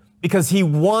smear because he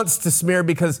wants to smear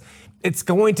because it's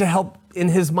going to help in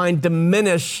his mind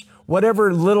diminish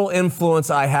whatever little influence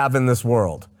I have in this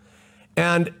world.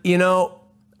 And, you know,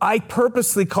 I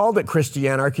purposely called it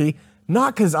Christianarchy,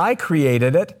 not because I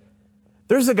created it.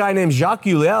 There's a guy named Jacques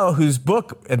Ellul whose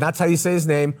book, and that's how you say his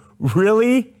name,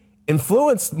 really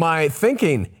influenced my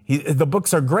thinking. The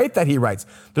books are great that he writes.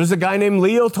 There's a guy named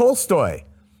Leo Tolstoy,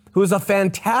 who is a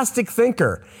fantastic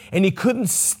thinker, and he couldn't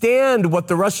stand what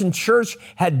the Russian church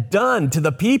had done to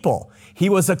the people. He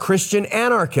was a Christian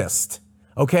anarchist,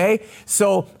 okay?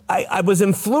 So I was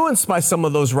influenced by some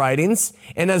of those writings,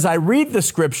 and as I read the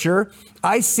scripture,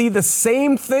 I see the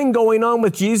same thing going on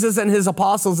with Jesus and his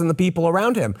apostles and the people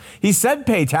around him. He said,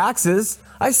 pay taxes.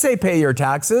 I say, pay your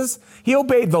taxes. He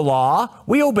obeyed the law.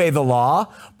 We obey the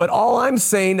law. But all I'm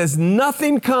saying is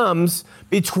nothing comes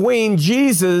between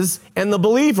Jesus and the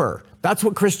believer. That's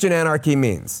what Christian anarchy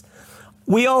means.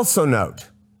 We also note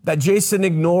that Jason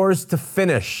ignores to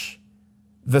finish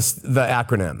the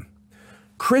acronym.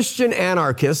 Christian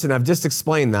anarchists, and I've just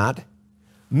explained that,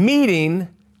 meeting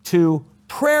to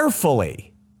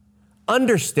prayerfully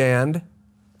understand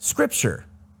Scripture.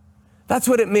 That's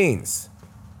what it means.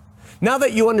 Now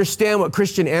that you understand what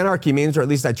Christian anarchy means, or at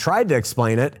least I tried to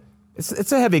explain it,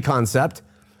 it's a heavy concept,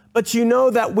 but you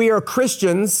know that we are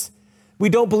Christians. We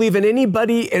don't believe in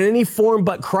anybody in any form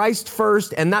but Christ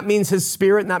first, and that means his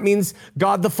Spirit, and that means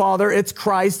God the Father. It's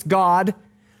Christ, God.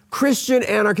 Christian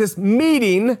anarchist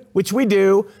meeting, which we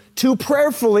do, to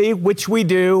prayerfully, which we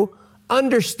do,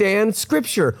 understand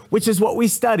Scripture, which is what we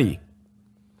study.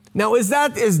 Now, is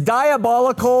that as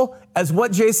diabolical as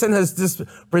what Jason has just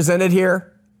presented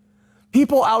here?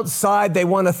 People outside, they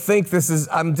want to think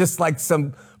I'm just like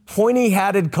some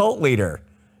pointy-hatted cult leader,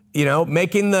 you know,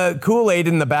 making the Kool-Aid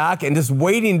in the back and just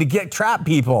waiting to trap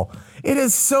people. It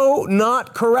is so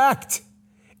not correct.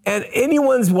 And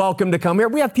anyone's welcome to come here.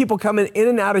 We have people coming in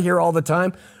and out of here all the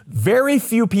time. Very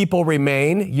few people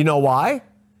remain. You know why?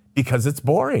 Because it's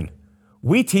boring.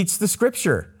 We teach the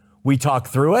Scripture. We talk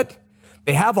through it.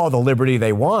 They have all the liberty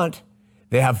they want.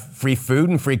 They have free food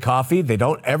and free coffee. We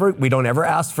don't ever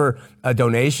ask for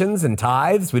donations and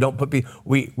tithes.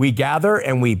 We gather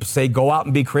and we say, go out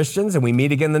and be Christians, and we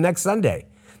meet again the next Sunday.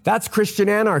 That's Christian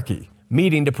anarchy,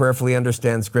 meeting to prayerfully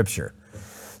understand Scripture.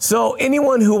 So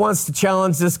anyone who wants to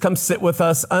challenge this, come sit with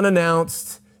us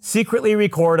unannounced, secretly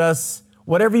record us,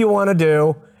 whatever you want to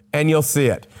do, and you'll see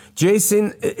it.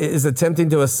 Jason is attempting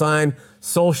to assign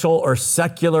social or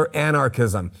secular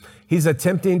anarchism. He's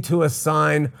attempting to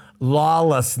assign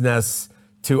lawlessness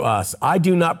to us. I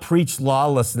do not preach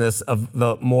lawlessness of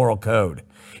the moral code.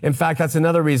 In fact, that's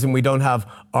another reason we don't have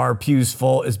our pews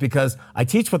full, is because I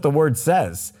teach what the Word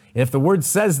says. And if the Word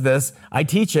says this, I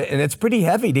teach it, and it's pretty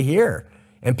heavy to hear.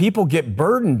 And people get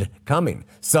burdened coming.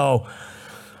 So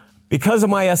because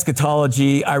of my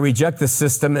eschatology, I reject the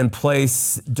system in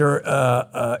place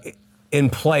that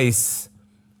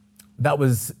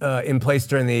was in place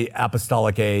during the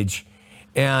apostolic age.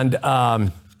 And I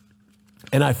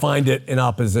find it in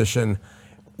opposition.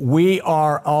 We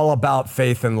are all about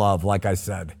faith and love, like I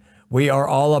said. We are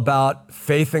all about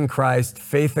faith in Christ,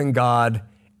 faith in God,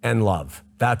 and love.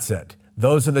 That's it.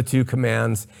 Those are the two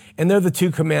commands. And they're the two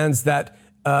commands that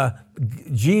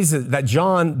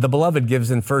John, the beloved, gives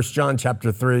in 1 John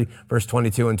chapter 3, verse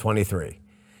 22 and 23.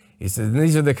 He says,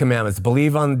 these are the commandments.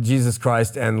 Believe on Jesus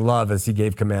Christ and love as he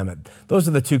gave commandment. Those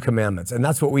are the two commandments, and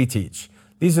that's what we teach.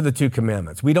 These are the two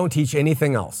commandments. We don't teach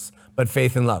anything else but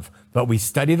faith and love. But we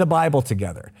study the Bible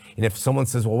together. And if someone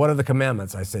says, well, what are the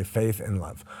commandments? I say faith and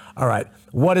love. All right.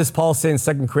 What does Paul say in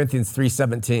 2 Corinthians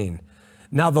 3:17?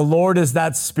 Now the Lord is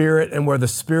that Spirit, and where the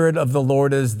Spirit of the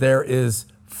Lord is, there is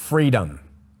freedom.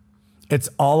 It's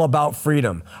all about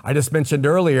freedom. I just mentioned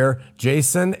earlier,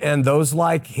 Jason and those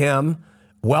like him,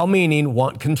 well-meaning,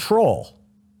 want control.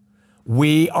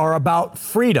 We are about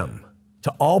freedom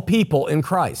to all people in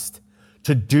Christ,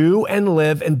 to do and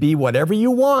live and be whatever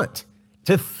you want,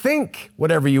 to think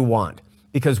whatever you want,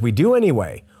 because we do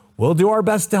anyway. We'll do our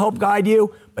best to help guide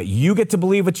you, but you get to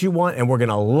believe what you want, and we're going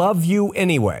to love you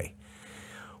anyway.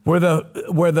 Where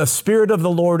the Spirit of the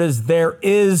Lord is, there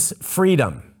is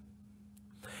freedom.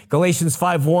 Galatians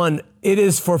 5:1, it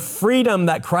is for freedom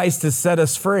that Christ has set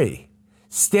us free.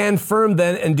 Stand firm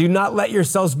then, and do not let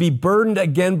yourselves be burdened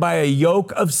again by a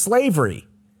yoke of slavery.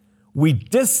 We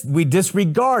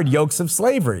disregard yokes of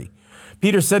slavery.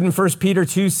 Peter said in 1 Peter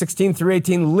 2:16 through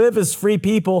 18, live as free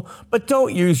people, but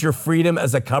don't use your freedom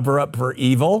as a cover-up for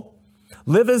evil.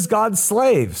 Live as God's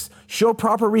slaves. Show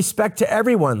proper respect to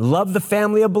everyone. Love the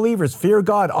family of believers. Fear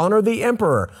God. Honor the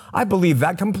emperor. I believe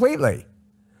that completely.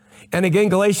 And again,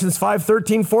 Galatians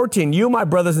 5:13, 14, you, my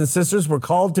brothers and sisters, were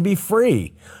called to be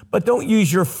free, but don't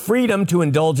use your freedom to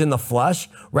indulge in the flesh.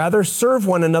 Rather, serve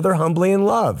one another humbly in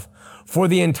love. For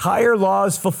the entire law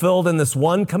is fulfilled in this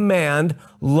one command,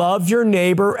 love your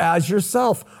neighbor as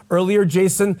yourself. Earlier,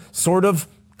 Jason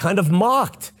kind of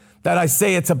mocked that I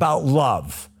say it's about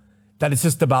love, that it's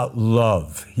just about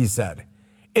love, he said.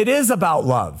 It is about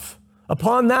love.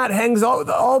 Upon that hangs all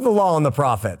the law and the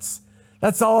prophets.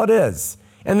 That's all it is.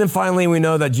 And then finally, we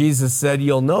know that Jesus said,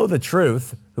 you'll know the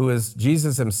truth, who is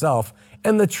Jesus himself,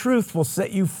 and the truth will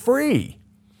set you free.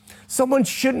 Someone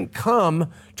shouldn't come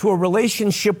to a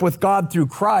relationship with God through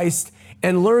Christ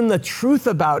and learn the truth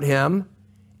about him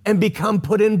and become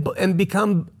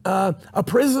a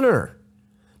prisoner.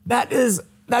 That's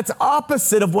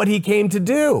opposite of what he came to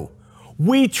do.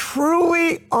 We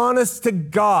truly, honest to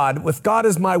God, with God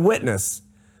as my witness,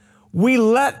 we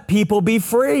let people be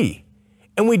free.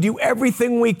 And we do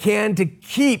everything we can to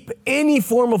keep any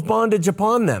form of bondage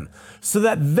upon them so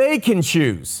that they can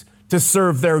choose to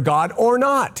serve their God or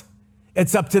not.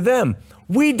 It's up to them.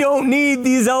 We don't need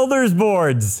these elders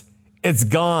boards. It's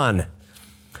gone.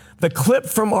 The clip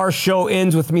from our show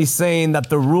ends with me saying that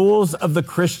the rules of the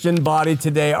Christian body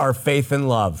today are faith and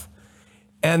love.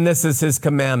 And this is his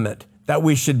commandment, that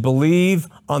we should believe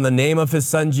on the name of his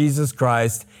son, Jesus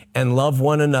Christ, and love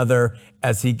one another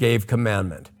as he gave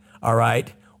commandment. All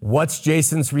right, what's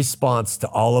Jason's response to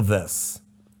all of this?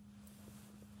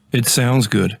 It sounds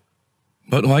good,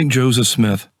 but like Joseph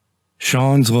Smith,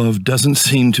 Sean's love doesn't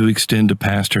seem to extend to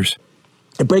pastors.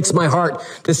 It breaks my heart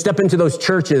to step into those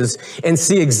churches and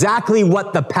see exactly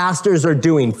what the pastors are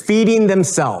doing, feeding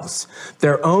themselves,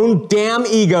 their own damn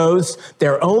egos,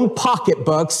 their own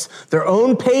pocketbooks, their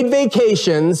own paid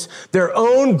vacations, their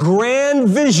own grand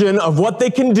vision of what they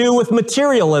can do with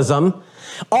materialism.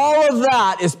 All of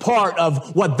that is part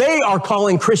of what they are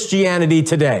calling Christianity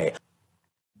today.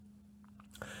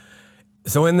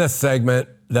 So in this segment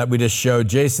that we just showed,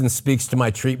 Jason speaks to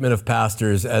my treatment of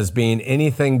pastors as being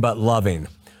anything but loving,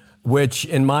 which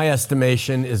in my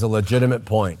estimation is a legitimate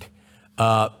point.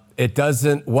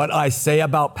 What I say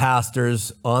about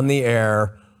pastors on the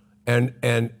air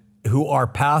and who are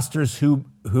pastors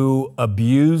who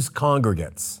abuse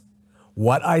congregants,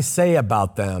 what I say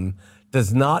about them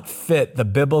does not fit the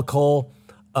biblical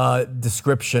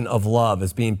description of love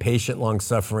as being patient,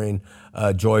 long-suffering,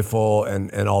 joyful,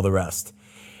 and all the rest.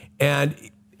 And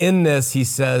in this, he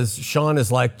says, Sean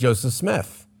is like Joseph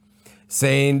Smith,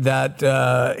 saying that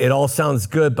it all sounds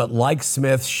good, but like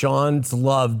Smith, Sean's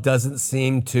love doesn't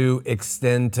seem to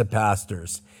extend to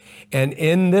pastors. And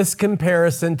in this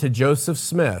comparison to Joseph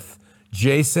Smith,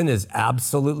 Jason is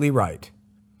absolutely right.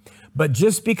 But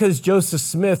just because Joseph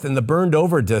Smith in the burned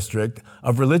over district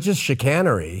of religious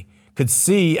chicanery could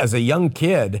see as a young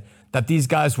kid that these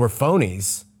guys were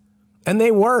phonies, and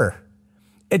they were,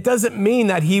 it doesn't mean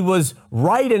that he was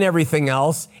right in everything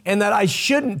else and that I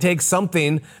shouldn't take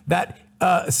something that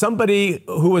somebody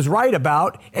who was right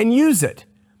about and use it.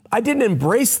 I didn't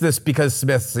embrace this because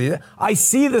Smith sees it. I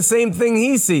see the same thing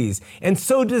he sees. And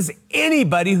so does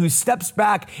anybody who steps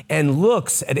back and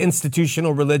looks at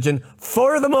institutional religion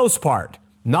for the most part.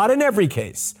 Not in every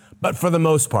case, but for the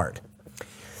most part.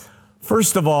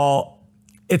 First of all,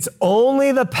 it's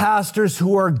only the pastors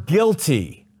who are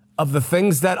guilty of the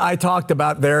things that I talked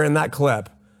about there in that clip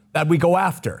that we go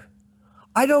after.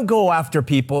 I don't go after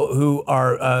people who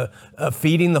are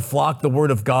feeding the flock the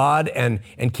word of God and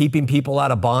keeping people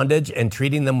out of bondage and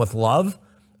treating them with love.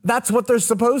 That's what they're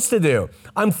supposed to do.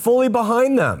 I'm fully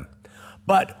behind them.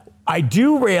 But I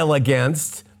do rail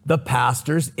against the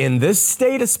pastors in this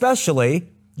state, especially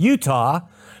Utah,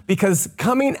 because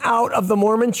coming out of the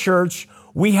Mormon church,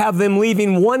 we have them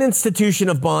leaving one institution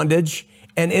of bondage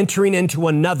and entering into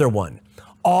another one,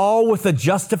 all with a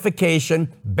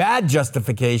justification, bad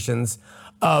justifications,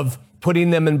 of putting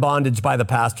them in bondage by the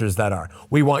pastors that are.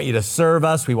 We want you to serve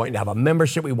us. We want you to have a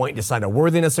membership. We want you to sign a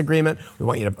worthiness agreement. We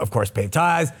want you to, of course, pay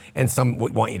tithes. And some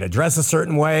want you to dress a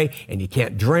certain way. And you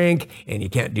can't drink. And you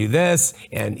can't do this.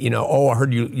 And, I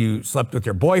heard you slept with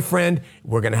your boyfriend.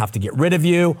 We're going to have to get rid of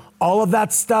you. All of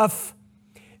that stuff.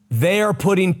 They are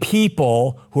putting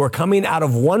people who are coming out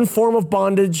of one form of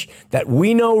bondage that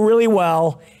we know really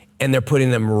well, and they're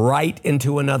putting them right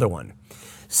into another one.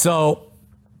 So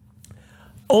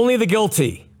Only the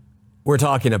guilty we're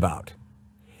talking about.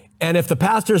 And if the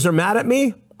pastors are mad at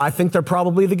me, I think they're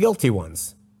probably the guilty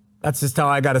ones. That's just how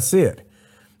I got to see it.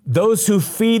 Those who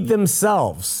feed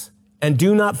themselves and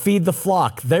do not feed the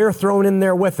flock, they're thrown in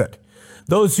there with it.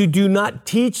 Those who do not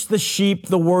teach the sheep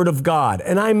the word of God,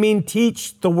 and I mean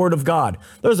teach the word of God.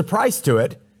 There's a price to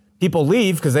it. People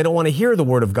leave because they don't want to hear the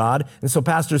word of God, and so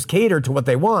pastors cater to what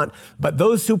they want. But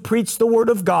those who preach the word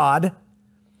of God,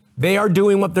 they are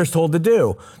doing what they're told to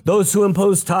do. Those who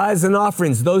impose tithes and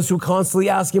offerings, those who constantly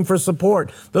ask him for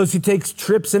support, those who take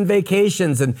trips and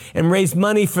vacations and raise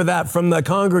money for that from the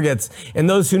congregates, and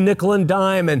those who nickel and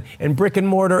dime and brick and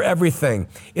mortar everything.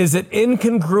 Is it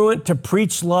incongruent to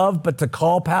preach love but to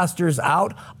call pastors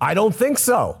out? I don't think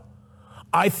so.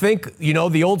 I think,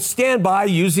 the old standby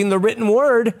using the written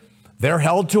word, they're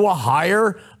held to a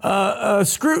higher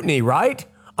scrutiny, right?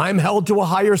 I'm held to a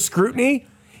higher scrutiny.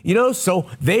 So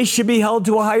they should be held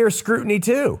to a higher scrutiny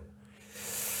too.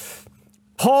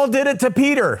 Paul did it to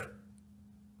Peter.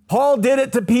 Paul did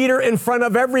it to Peter in front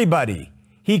of everybody.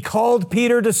 He called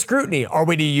Peter to scrutiny. Are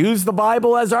we to use the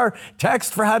Bible as our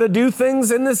text for how to do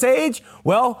things in this age?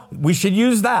 Well, we should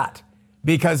use that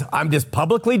because I'm just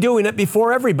publicly doing it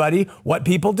before everybody, what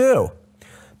people do.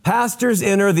 Pastors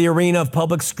enter the arena of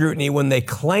public scrutiny when they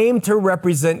claim to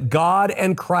represent God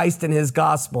and Christ and his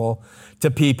gospel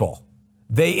to people.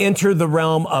 They enter the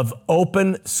realm of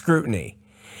open scrutiny.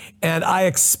 And I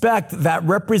expect that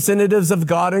representatives of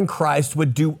God and Christ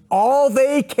would do all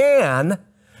they can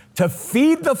to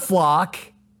feed the flock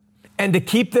and to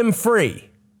keep them free.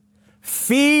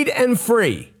 Feed and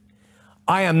free.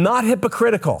 I am not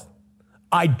hypocritical.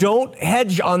 I don't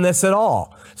hedge on this at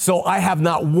all. So I have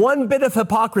not one bit of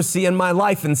hypocrisy in my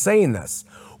life in saying this.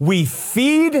 We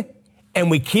feed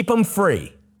and we keep them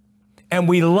free and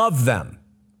we love them.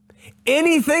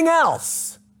 Anything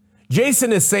else,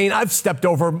 Jason is saying I've stepped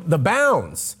over the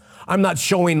bounds. I'm not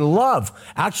showing love.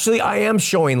 Actually, I am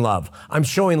showing love. I'm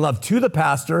showing love to the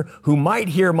pastor who might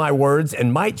hear my words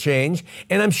and might change,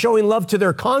 and I'm showing love to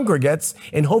their congregates,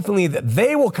 and hopefully that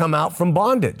they will come out from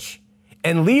bondage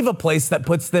and leave a place that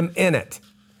puts them in it.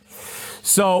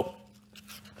 So,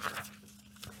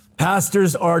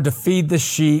 pastors are to feed the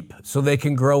sheep so they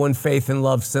can grow in faith and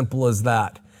love, simple as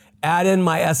that. Add in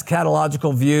my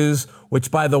eschatological views, which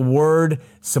by the word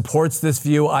supports this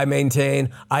view I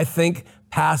maintain. I think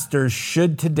pastors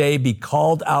should today be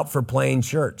called out for playing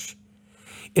church.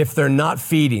 If they're not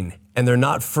feeding and they're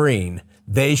not freeing,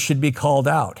 they should be called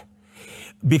out.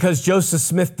 Because Joseph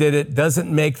Smith did it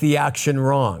doesn't make the action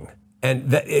wrong.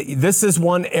 And this is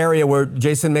one area where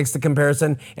Jason makes the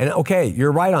comparison. And okay,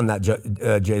 you're right on that,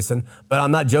 Jason, but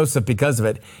I'm not Joseph because of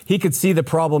it. He could see the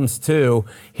problems too.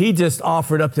 He just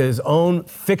offered up to his own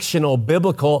fictional,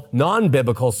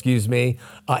 non-biblical,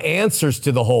 answers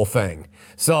to the whole thing.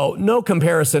 So no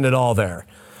comparison at all there.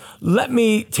 Let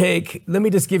me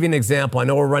just give you an example. I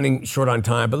know we're running short on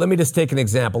time, but let me just take an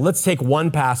example. Let's take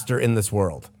one pastor in this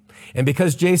world. And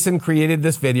because Jason created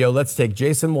this video, let's take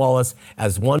Jason Wallace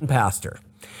as one pastor.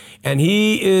 And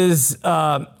he is,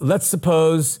 let's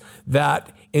suppose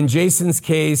that in Jason's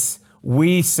case,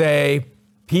 we say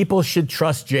people should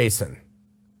trust Jason.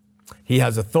 He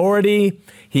has authority.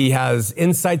 He has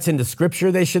insights into scripture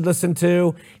they should listen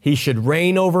to. He should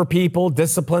reign over people,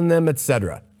 discipline them,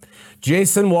 etc.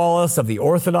 Jason Wallace of the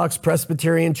Orthodox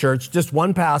Presbyterian Church, just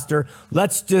one pastor.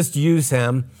 Let's just use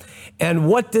him. And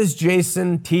what does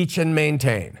Jason teach and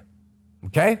maintain?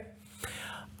 Okay?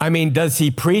 I mean, does he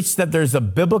preach that there's a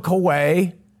biblical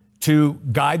way to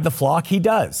guide the flock? He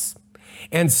does.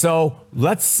 And so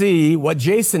let's see what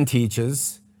Jason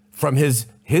teaches from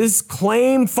his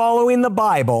claim following the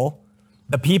Bible,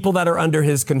 the people that are under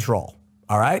his control.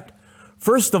 All right?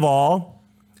 First of all,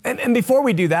 and before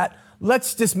we do that,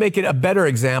 let's just make it a better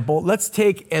example. Let's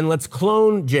take and let's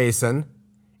clone Jason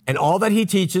and all that he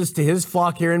teaches to his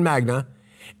flock here in Magna,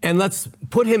 and let's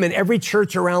put him in every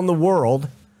church around the world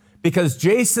because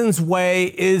Jason's way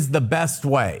is the best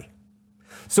way.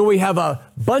 So we have a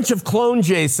bunch of clone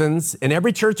Jasons in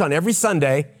every church on every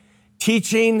Sunday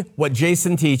teaching what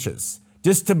Jason teaches,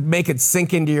 just to make it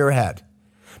sink into your head.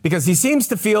 Because he seems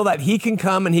to feel that he can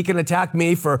come and he can attack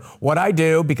me for what I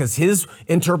do because his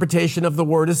interpretation of the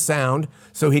word is sound,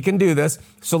 so he can do this.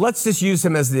 So let's just use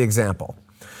him as the example.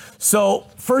 So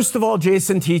first of all,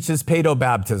 Jason teaches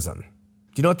paedobaptism. Do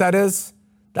you know what that is?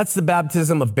 That's the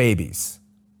baptism of babies.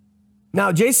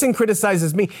 Now, Jason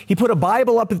criticizes me. He put a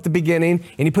Bible up at the beginning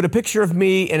and he put a picture of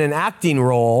me in an acting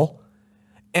role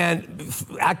and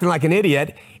acting like an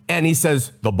idiot. And he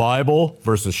says, the Bible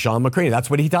versus Sean McCraney. That's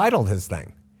what he titled his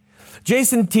thing.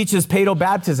 Jason teaches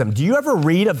paedobaptism. Do you ever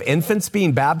read of infants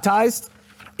being baptized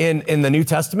in the New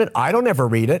Testament. I don't ever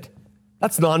read it.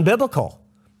 That's non-biblical.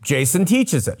 Jason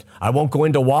teaches it. I won't go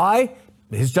into why,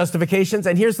 his justifications.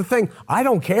 And here's the thing, I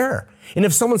don't care. And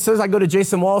if someone says I go to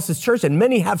Jason Wallace's church, and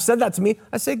many have said that to me,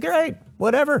 I say, great,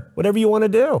 whatever you want to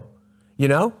do, you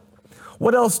know?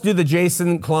 What else do the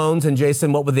Jason clones and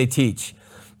Jason, what would they teach?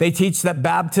 They teach that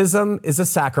baptism is a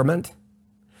sacrament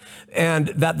and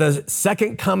that the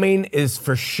second coming is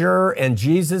for sure, and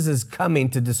Jesus is coming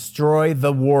to destroy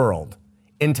the world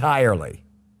entirely,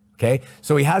 okay?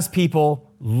 So he has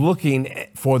people looking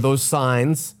for those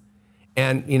signs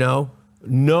and, you know,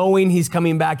 knowing he's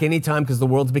coming back anytime because the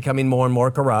world's becoming more and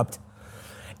more corrupt.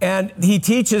 And he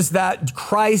teaches that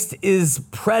Christ is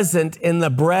present in the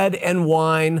bread and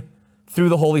wine through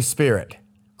the Holy Spirit.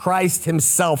 Christ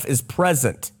himself is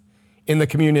present in the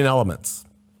communion elements.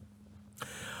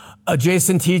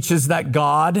 Jason teaches that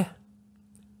God,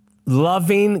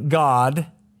 loving God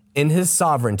in his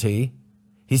sovereignty,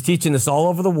 he's teaching this all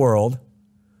over the world,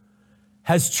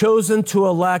 has chosen to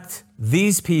elect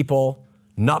these people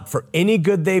not for any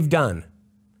good they've done.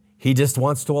 He just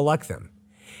wants to elect them.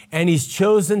 And he's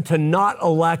chosen to not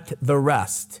elect the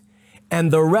rest.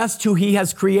 And the rest who he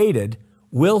has created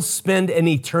will spend an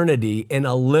eternity in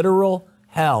a literal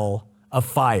hell of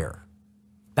fire.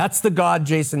 That's the God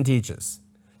Jason teaches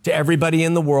to everybody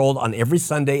in the world on every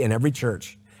Sunday in every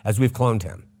church as we've cloned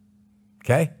him.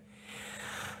 Okay?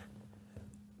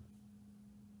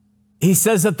 He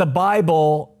says that the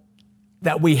Bible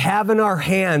that we have in our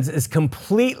hands is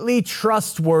completely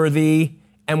trustworthy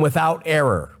and without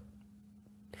error.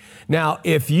 Now,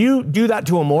 if you do that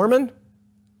to a Mormon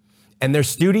and they're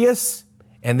studious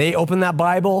and they open that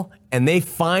Bible and they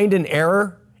find an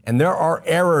error, and there are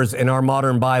errors in our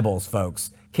modern Bibles,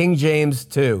 folks. King James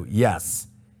too, yes.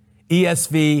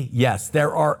 ESV, yes,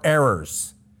 there are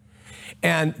errors.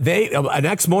 And an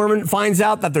ex-Mormon finds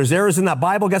out that there's errors in that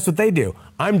Bible, guess what they do?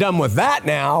 I'm done with that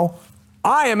now.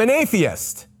 I am an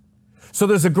atheist. So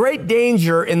there's a great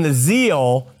danger in the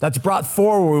zeal that's brought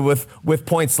forward with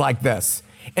points like this.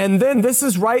 And then this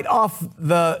is right off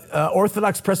the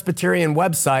Orthodox Presbyterian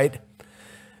website.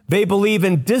 They believe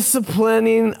in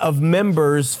disciplining of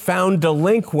members found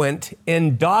delinquent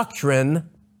in doctrine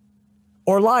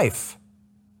or life.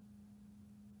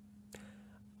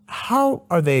 How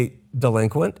are they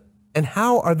delinquent, and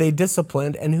how are they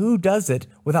disciplined, and who does it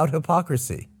without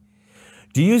hypocrisy?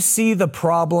 Do you see the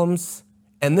problems?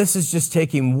 And this is just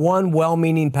taking one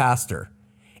well-meaning pastor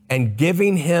and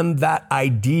giving him that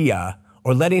idea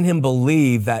or letting him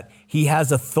believe that he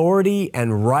has authority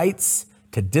and rights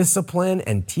to discipline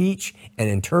and teach and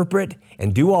interpret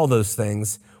and do all those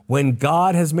things when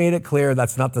God has made it clear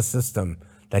that's not the system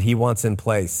that he wants in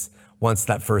place once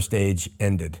that first age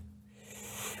ended.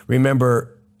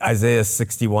 Remember Isaiah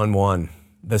 61:1.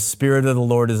 The Spirit of the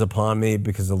Lord is upon me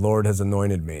because the Lord has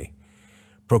anointed me.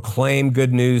 Proclaim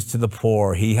good news to the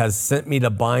poor. He has sent me to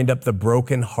bind up the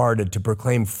brokenhearted, to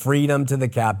proclaim freedom to the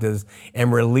captives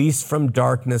and release from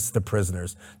darkness the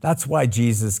prisoners. That's why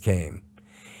Jesus came.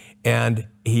 And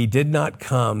he did not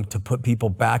come to put people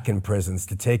back in prisons,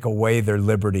 to take away their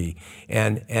liberty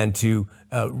and to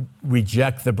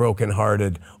reject the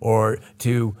brokenhearted or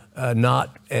to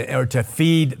or to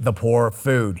feed the poor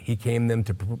food. He came them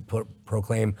to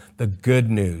proclaim the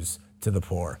good news to the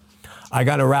poor. I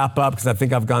got to wrap up because I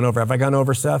think I've gone over. Have I gone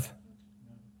over, Seth?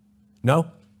 No?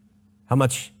 How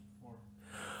much?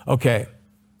 Okay.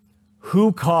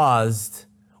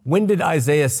 When did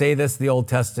Isaiah say this, the Old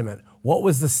Testament? What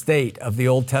was the state of the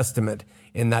Old Testament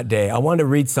in that day? I want to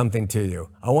read something to you.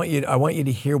 I want you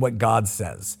to hear what God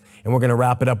says. And we're going to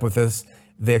wrap it up with this.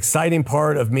 The exciting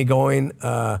part of me going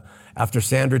after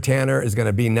Sandra Tanner is going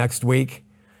to be next week.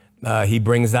 He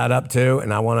brings that up too,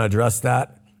 and I want to address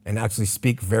that and actually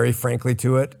speak very frankly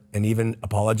to it and even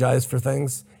apologize for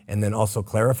things and then also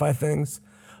clarify things.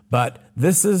 But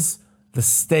this is the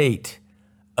state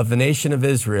of the nation of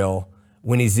Israel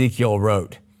when Ezekiel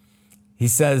wrote. He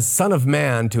says, Son of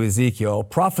man, to Ezekiel,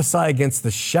 prophesy against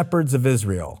the shepherds of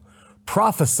Israel.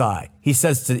 Prophesy, he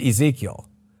says to Ezekiel,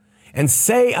 and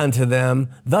say unto them,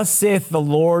 Thus saith the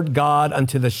Lord God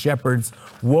unto the shepherds,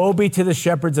 Woe be to the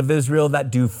shepherds of Israel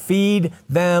that do feed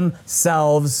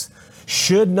themselves.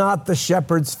 Should not the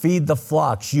shepherds feed the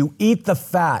flocks? You eat the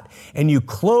fat, and you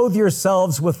clothe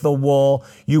yourselves with the wool.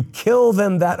 You kill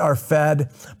them that are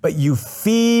fed, but you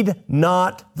feed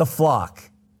not the flock.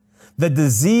 The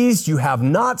diseased you have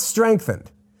not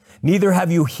strengthened, neither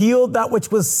have you healed that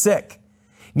which was sick,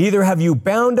 neither have you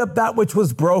bound up that which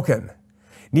was broken,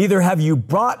 neither have you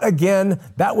brought again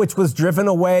that which was driven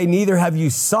away, neither have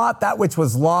you sought that which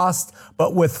was lost,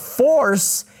 but with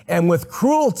force and with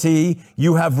cruelty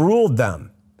you have ruled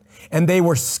them. and they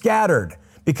were scattered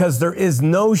because there is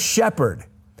no shepherd.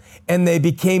 And they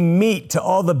became meat to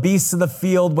all the beasts of the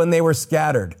field when they were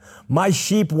scattered. My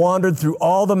sheep wandered through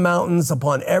all the mountains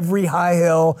upon every high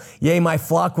hill. Yea, my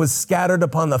flock was scattered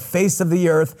upon the face of the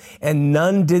earth, and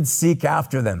none did seek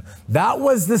after them. That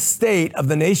was the state of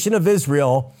the nation of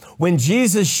Israel when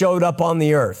Jesus showed up on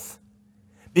the earth,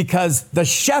 because the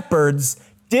shepherds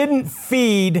didn't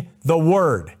feed the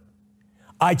word.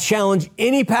 I challenge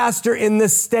any pastor in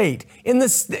this state, in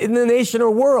the nation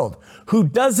or world, who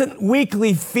doesn't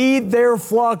weekly feed their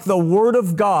flock the word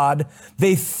of God.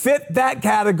 They fit that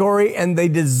category and they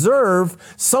deserve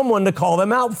someone to call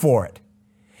them out for it.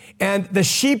 And the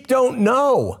sheep don't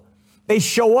know. They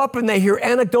show up and they hear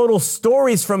anecdotal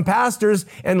stories from pastors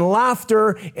and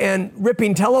laughter and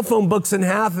ripping telephone books in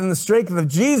half in the strength of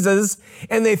Jesus.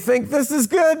 And they think, this is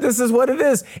good. This is what it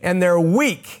is. And they're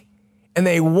weak and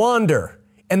they wander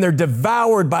and they're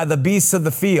devoured by the beasts of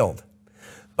the field.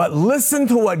 But listen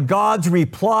to what God's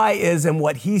reply is and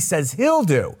what he says he'll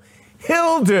do.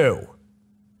 He'll do.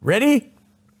 Ready?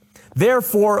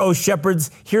 Therefore, O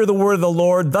shepherds, hear the word of the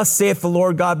Lord. Thus saith the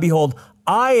Lord God, behold,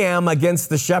 I am against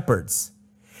the shepherds,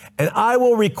 and I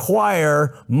will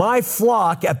require my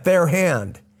flock at their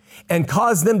hand, and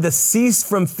cause them to cease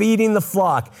from feeding the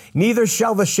flock. Neither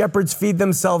shall the shepherds feed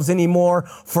themselves anymore,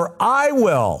 for I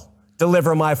will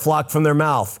deliver my flock from their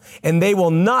mouth, and they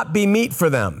will not be meat for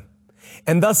them.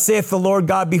 And thus saith the Lord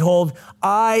God, behold,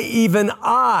 even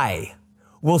I,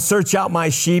 will search out my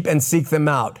sheep and seek them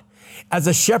out. As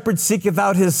a shepherd seeketh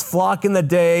out his flock in the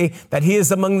day that he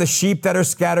is among the sheep that are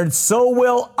scattered, so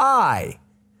will I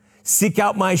seek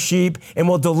out my sheep and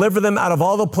will deliver them out of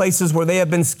all the places where they have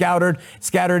been scattered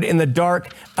in the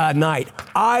dark night.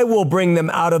 I will bring them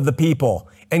out of the people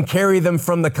and carry them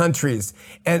from the countries,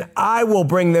 and I will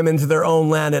bring them into their own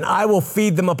land, and I will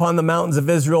feed them upon the mountains of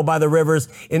Israel by the rivers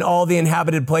in all the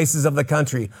inhabited places of the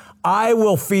country. I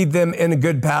will feed them in a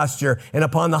good pasture, and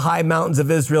upon the high mountains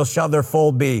of Israel shall their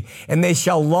fold be, and they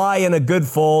shall lie in a good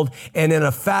fold, and in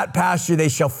a fat pasture they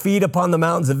shall feed upon the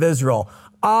mountains of Israel.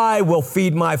 I will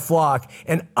feed my flock,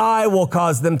 and I will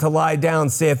cause them to lie down,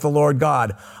 saith the Lord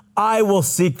God. I will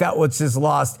seek that which is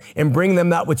lost and bring them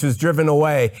that which was driven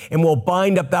away, and will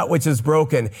bind up that which is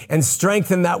broken and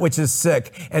strengthen that which is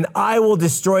sick. And I will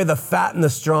destroy the fat and the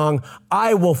strong.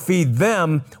 I will feed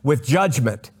them with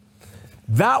judgment.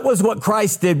 That was what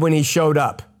Christ did when he showed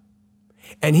up.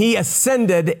 And he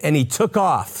ascended and he took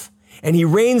off. And he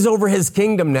reigns over his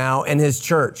kingdom now and his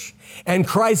church. And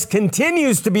Christ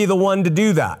continues to be the one to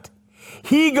do that.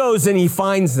 He goes and he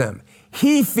finds them.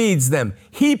 He feeds them.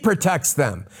 He protects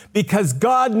them, because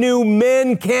God knew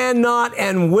men cannot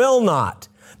and will not.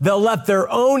 They'll let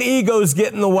their own egos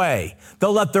get in the way.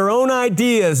 They'll let their own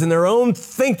ideas and their own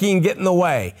thinking get in the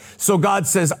way. So God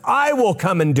says, I will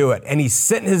come and do it. And he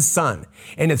sent his son.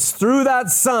 And it's through that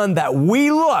son that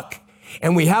we look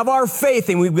and we have our faith,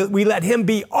 and we let him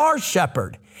be our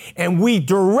shepherd. And we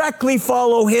directly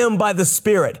follow him by the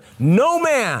Spirit. No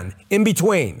man in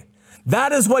between.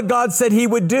 That is what God said he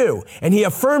would do. And he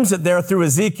affirms it there through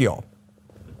Ezekiel.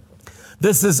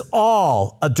 This is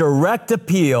all a direct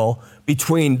appeal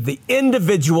between the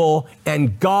individual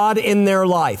and God in their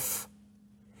life.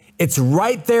 It's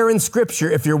right there in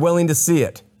Scripture if you're willing to see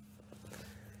it.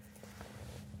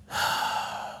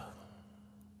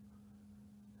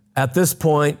 At this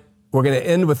point, we're going to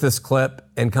end with this clip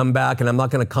and come back, and I'm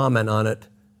not going to comment on it.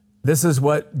 This is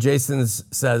what Jason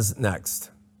says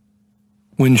next.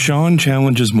 When Sean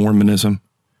challenges Mormonism,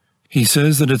 he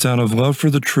says that it's out of love for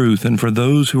the truth and for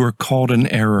those who are caught in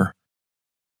error.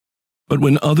 But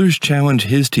when others challenge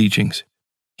his teachings,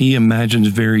 he imagines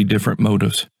very different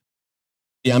motives.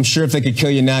 Yeah, I'm sure if they could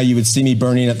kill you now, you would see me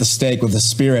burning at the stake with the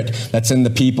spirit that's in the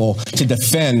people to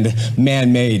defend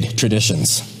man-made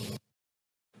traditions.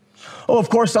 Oh, of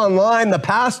course, online, the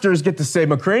pastors get to say,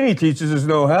 McCraney teaches there's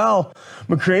no hell.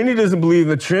 McCraney doesn't believe in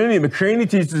the Trinity. McCraney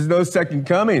teaches there's no second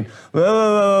coming. Blah,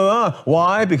 blah, blah, blah.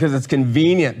 Why? Because it's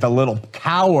convenient, the little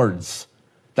cowards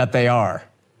that they are.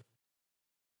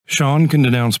 Sean can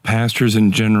denounce pastors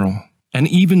in general, and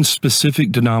even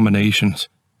specific denominations.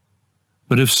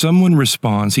 But if someone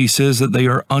responds, he says that they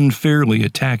are unfairly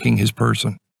attacking his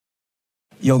person.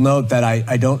 You'll note that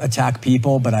I don't attack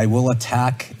people, but I will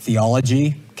attack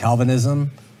theology,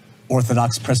 Calvinism,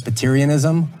 Orthodox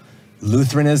Presbyterianism,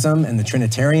 Lutheranism, and the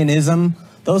Trinitarianism.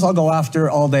 Those I'll go after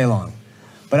all day long.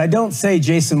 But I don't say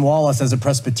Jason Wallace as a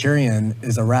Presbyterian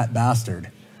is a rat bastard.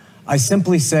 I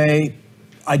simply say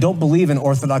I don't believe in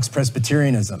Orthodox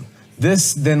Presbyterianism.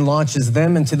 This then launches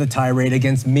them into the tirade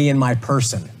against me and my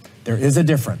person. There is a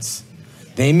difference.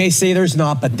 They may say there's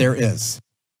not, but there is.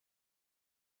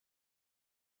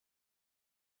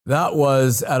 That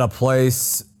was at a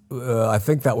place, I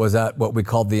think that was at what we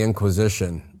called the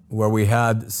Inquisition, where we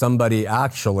had somebody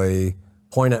actually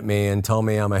point at me and tell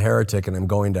me I'm a heretic and I'm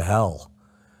going to hell.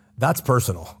 That's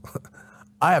personal.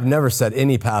 I have never said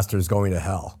any pastor is going to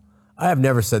hell. I have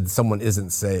never said someone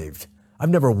isn't saved. I've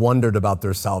never wondered about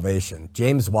their salvation.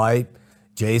 James White,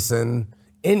 Jason,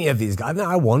 any of these guys,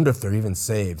 I wonder if they're even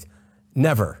saved.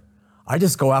 Never. I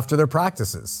just go after their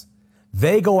practices.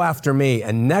 They go after me,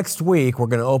 and next week we're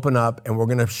going to open up and we're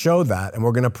going to show that and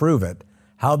we're going to prove it,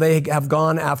 how they have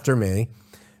gone after me.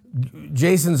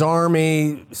 Jason's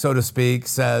army, so to speak,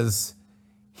 says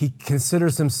he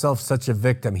considers himself such a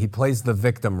victim. He plays the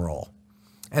victim role.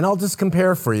 And I'll just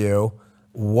compare for you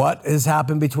what has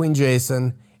happened between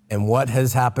Jason and what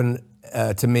has happened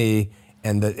to me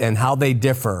and how they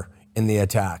differ in the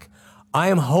attack. I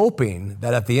am hoping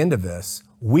that at the end of this,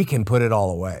 we can put it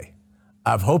all away.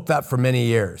 I've hoped that for many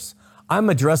years. I'm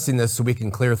addressing this so we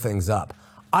can clear things up.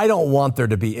 I don't want there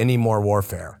to be any more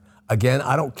warfare. Again,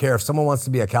 I don't care if someone wants to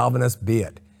be a Calvinist, be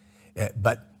it.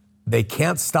 But they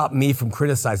can't stop me from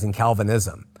criticizing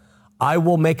Calvinism. I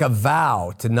will make a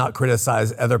vow to not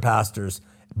criticize other pastors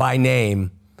by name,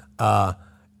 and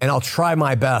I'll try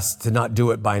my best to not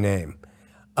do it by name.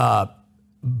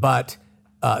 But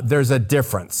there's a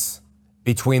difference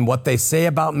between what they say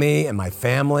about me and my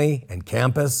family and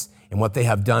campus and what they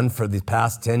have done for the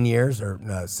past 10 years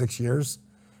or 6 years,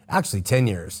 actually 10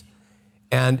 years,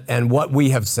 and what we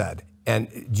have said. And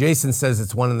Jason says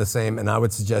it's one and the same, and I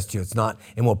would suggest to you it's not,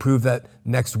 and we'll prove that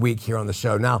next week here on the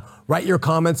show. Now, write your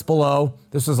comments below.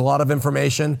 This was a lot of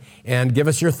information, and give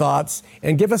us your thoughts,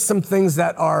 and give us some things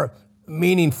that are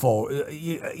meaningful.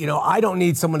 You know, I don't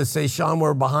need someone to say, Sean,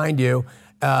 we're behind you,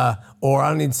 or I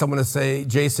don't need someone to say,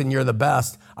 Jason, you're the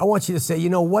best. I want you to say, you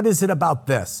know, what is it about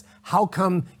this? How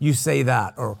come you say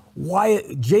that? Or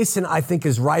why, Jason, I think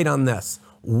is right on this.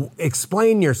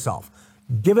 Explain yourself.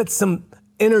 Give it some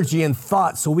energy and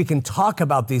thought so we can talk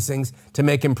about these things to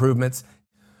make improvements.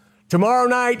 Tomorrow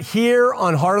night here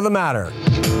on Heart of the Matter.